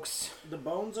 folks. The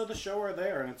bones of the show are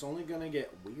there, and it's only going to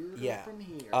get weirder from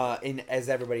here. And as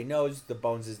everybody knows, the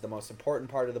bones is the most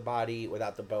important part of the body.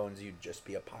 Without the bones, you'd just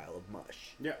be a pile of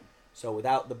mush. Yeah. So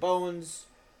without the bones,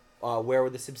 where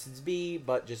would the Simpsons be?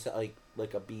 But just like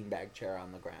a beanbag chair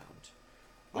on the ground.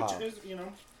 Which is,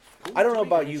 cool I don't to know be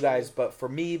about in a you show. guys, but for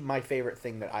me, my favorite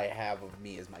thing that I have of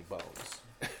me is my bones.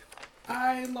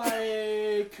 I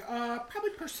like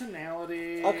probably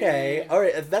personality. Okay, all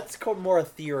right, that's more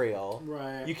ethereal.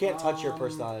 Right. You can't touch your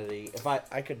personality. If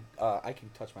I can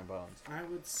touch my bones. I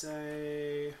would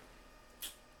say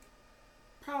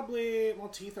probably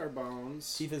teeth are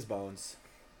bones. Teeth is bones.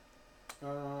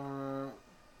 Cartilage.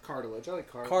 I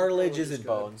like cartilage. Cartilage isn't good.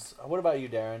 bones. What about you,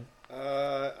 Darren?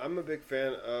 I'm a big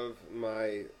fan of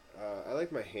my. I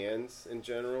like my hands in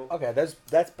general. Okay, that's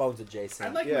bones adjacent.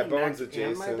 I like Yeah, my bones neck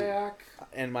adjacent. and my back.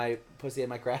 And my pussy and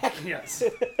my crack. Yes.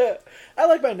 I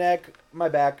like my neck, my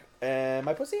back, and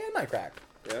my pussy and my crack.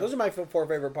 Yeah. Those are my four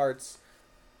favorite parts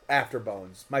after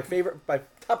bones. My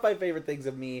top 5 favorite things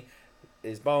of me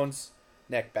is bones,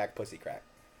 neck, back, pussy, crack.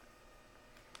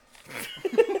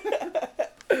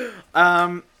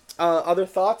 Other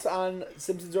thoughts on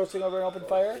Simpsons roasting over an open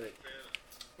fire?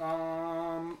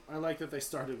 I like that they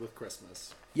started with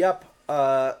Christmas. Yep.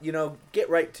 Get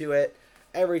right to it.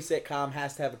 Every sitcom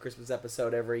has to have a Christmas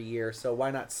episode every year, so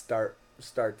why not start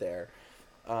there?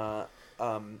 You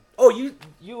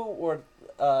were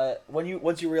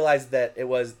once you realized that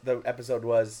the episode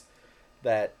was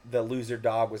that the loser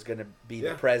dog was going to be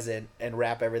the present and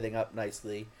wrap everything up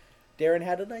nicely. Darren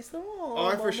had a nice little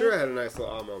I for sure had a nice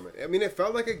little moment. I mean, it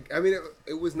felt like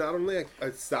it was not only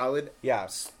a solid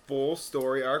full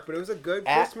story arc, but it was a good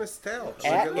Christmas tale. It was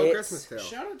a good little Christmas tale.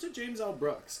 Shout out to James L.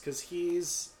 Brooks, because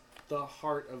he's the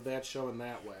heart of that show in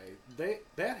that way.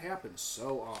 That happens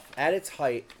so often. At its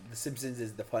height, The Simpsons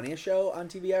is the funniest show on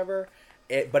TV ever,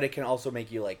 but it can also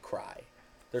make you cry.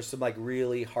 There's some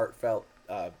really heartfelt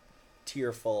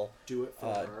tearful. Do it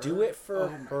for her. Do it for oh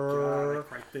my her. God, I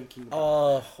cried thinking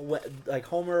about Like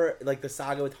Homer, like the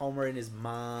saga with Homer and his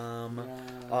mom.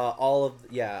 Yeah. All of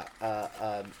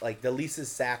like the Lisa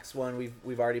Sachs one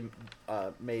we've already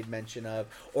made mention of,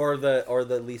 or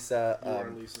the Lisa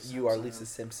You Are Lisa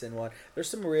Simpson one. There's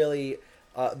some really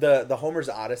the Homer's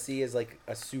Odyssey is like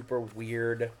a super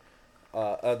weird.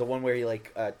 The one where he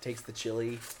like takes the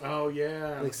chili. Oh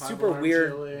yeah, Like super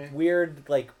weird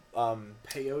like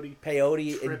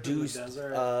peyote induced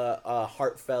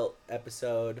heartfelt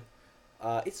episode.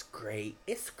 It's great.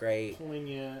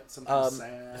 Poignant, sometimes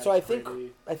sad. So I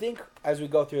think as we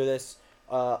go through this,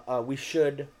 we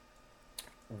should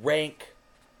rank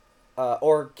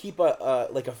or keep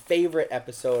a favorite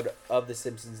episode of The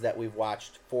Simpsons that we've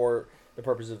watched for the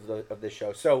purpose of this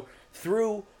show. So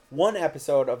through one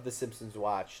episode of The Simpsons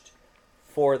watched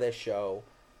for this show,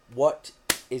 what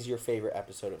is your favorite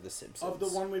episode of The Simpsons? Of the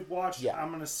one we've watched, yeah.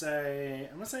 I'm gonna say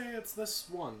it's this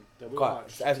one that we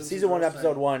watched. Season 1,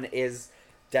 episode 1 is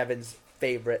Devin's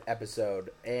favorite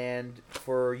episode, and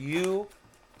for you,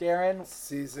 Darren,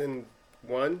 Season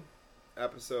 1,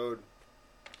 episode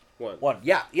 1.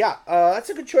 Yeah. That's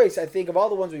a good choice. I think of all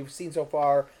the ones we've seen so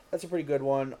far, that's a pretty good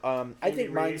one. I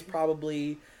think mine's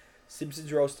probably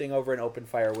Simpsons Roasting Over an Open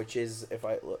Fire, which is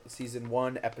Season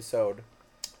 1, episode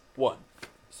 1.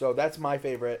 So that's my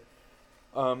favorite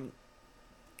one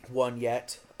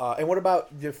yet. And what about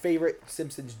your favorite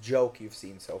Simpsons joke you've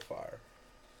seen so far?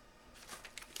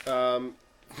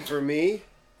 For me,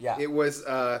 Yeah. it was,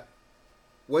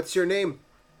 what's your name?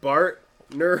 Bartner.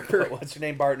 What's Your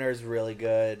Name, Bartner is really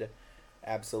good.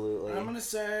 Absolutely. I'm gonna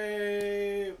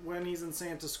say when he's in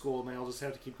Santa school, and they all just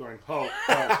have to keep going ho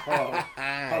ho ho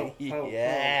ho ho.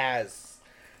 Yes.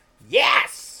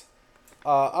 Yes.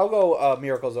 I'll go.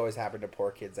 Miracles always happen to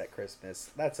poor kids at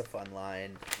Christmas. That's a fun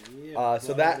line. Yeah,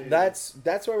 So that's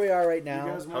where we are right now.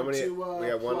 You guys want we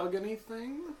got one? plug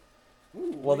anything?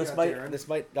 Ooh, Well, Darren. this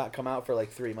might not come out for like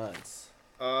 3 months.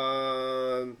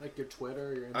 Like your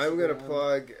Twitter, your Instagram. I'm gonna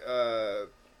plug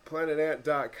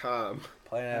PlanetAnt.com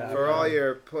Planet for all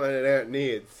your Planet Ant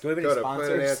needs. Do we have any Go to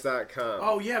sponsors? PlanetAnt.com.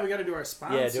 Oh yeah, we got to do our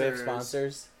sponsors. Yeah, do we have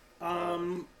sponsors?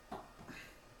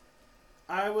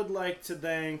 I would like to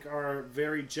thank our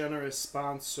very generous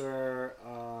sponsor,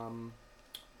 A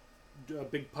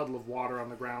Big Puddle of Water on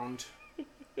the Ground.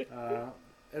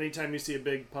 Anytime you see a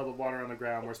big puddle of water on the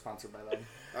ground, we're sponsored by them.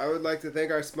 I would like to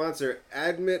thank our sponsor,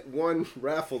 Admit One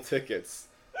Raffle Tickets.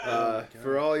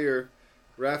 For all your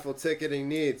raffle ticketing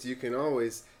needs, you can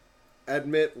always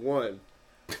admit one.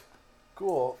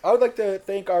 Cool. I would like to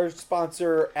thank our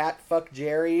sponsor,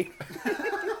 @FuckJerry.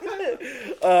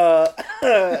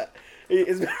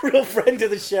 He's been a real friend to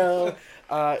the show.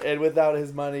 And without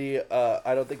his money,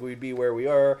 I don't think we'd be where we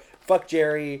are. Fuck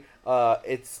Jerry.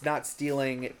 It's not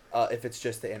stealing if it's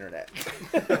just the internet.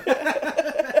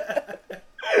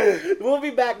 We'll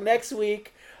be back next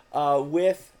week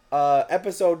with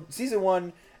Season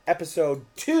 1, Episode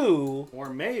 2. Or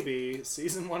maybe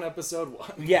Season 1, Episode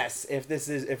 1. Yes,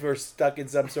 if we're stuck in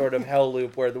some sort of hell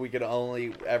loop where we can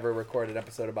only ever record an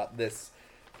episode about this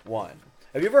one.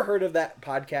 Have you ever heard of that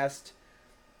podcast?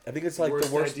 I think it's like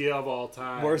the worst idea of all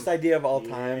time. Worst idea of all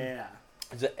time. Yeah.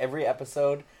 Is that every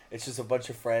episode, it's just a bunch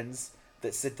of friends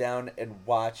that sit down and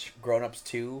watch Grown Ups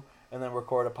 2 and then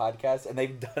record a podcast, and they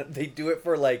do it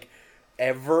for like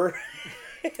ever.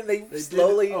 And they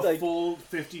slowly did a like full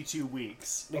 52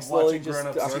 weeks They of slowly watching just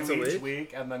Grown Ups once 2 a each week?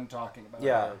 week and then talking about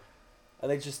yeah. it.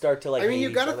 And they just start to like. I mean, hate you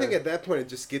gotta each think other. at that point it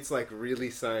just gets like really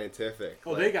scientific.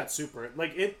 Oh, like, they got super.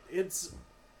 Like, it's...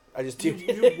 I just You,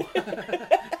 tuned in.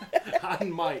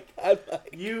 on mic.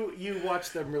 You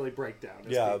watch them really break down as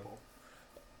people.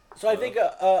 So I think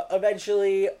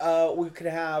eventually we could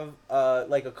have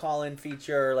like a call-in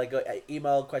feature, like a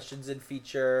email questions in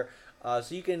feature. So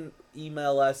you can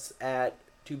email us at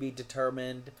to be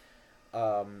determined.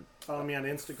 Follow me on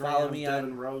Instagram. Follow me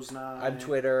Devin on Rosenai. I'm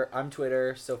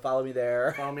Twitter. So follow me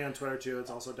there. Follow me on Twitter too. It's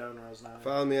also Devin Rosenai.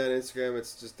 Follow me on Instagram.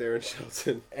 It's just Darren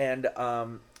Shelton.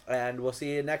 And we'll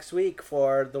see you next week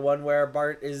for the one where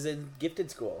Bart is in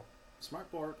gifted school. Smart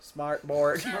board. Smart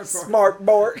board. Smart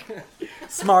board.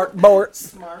 Smart board. Smart board.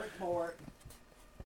 Smart board.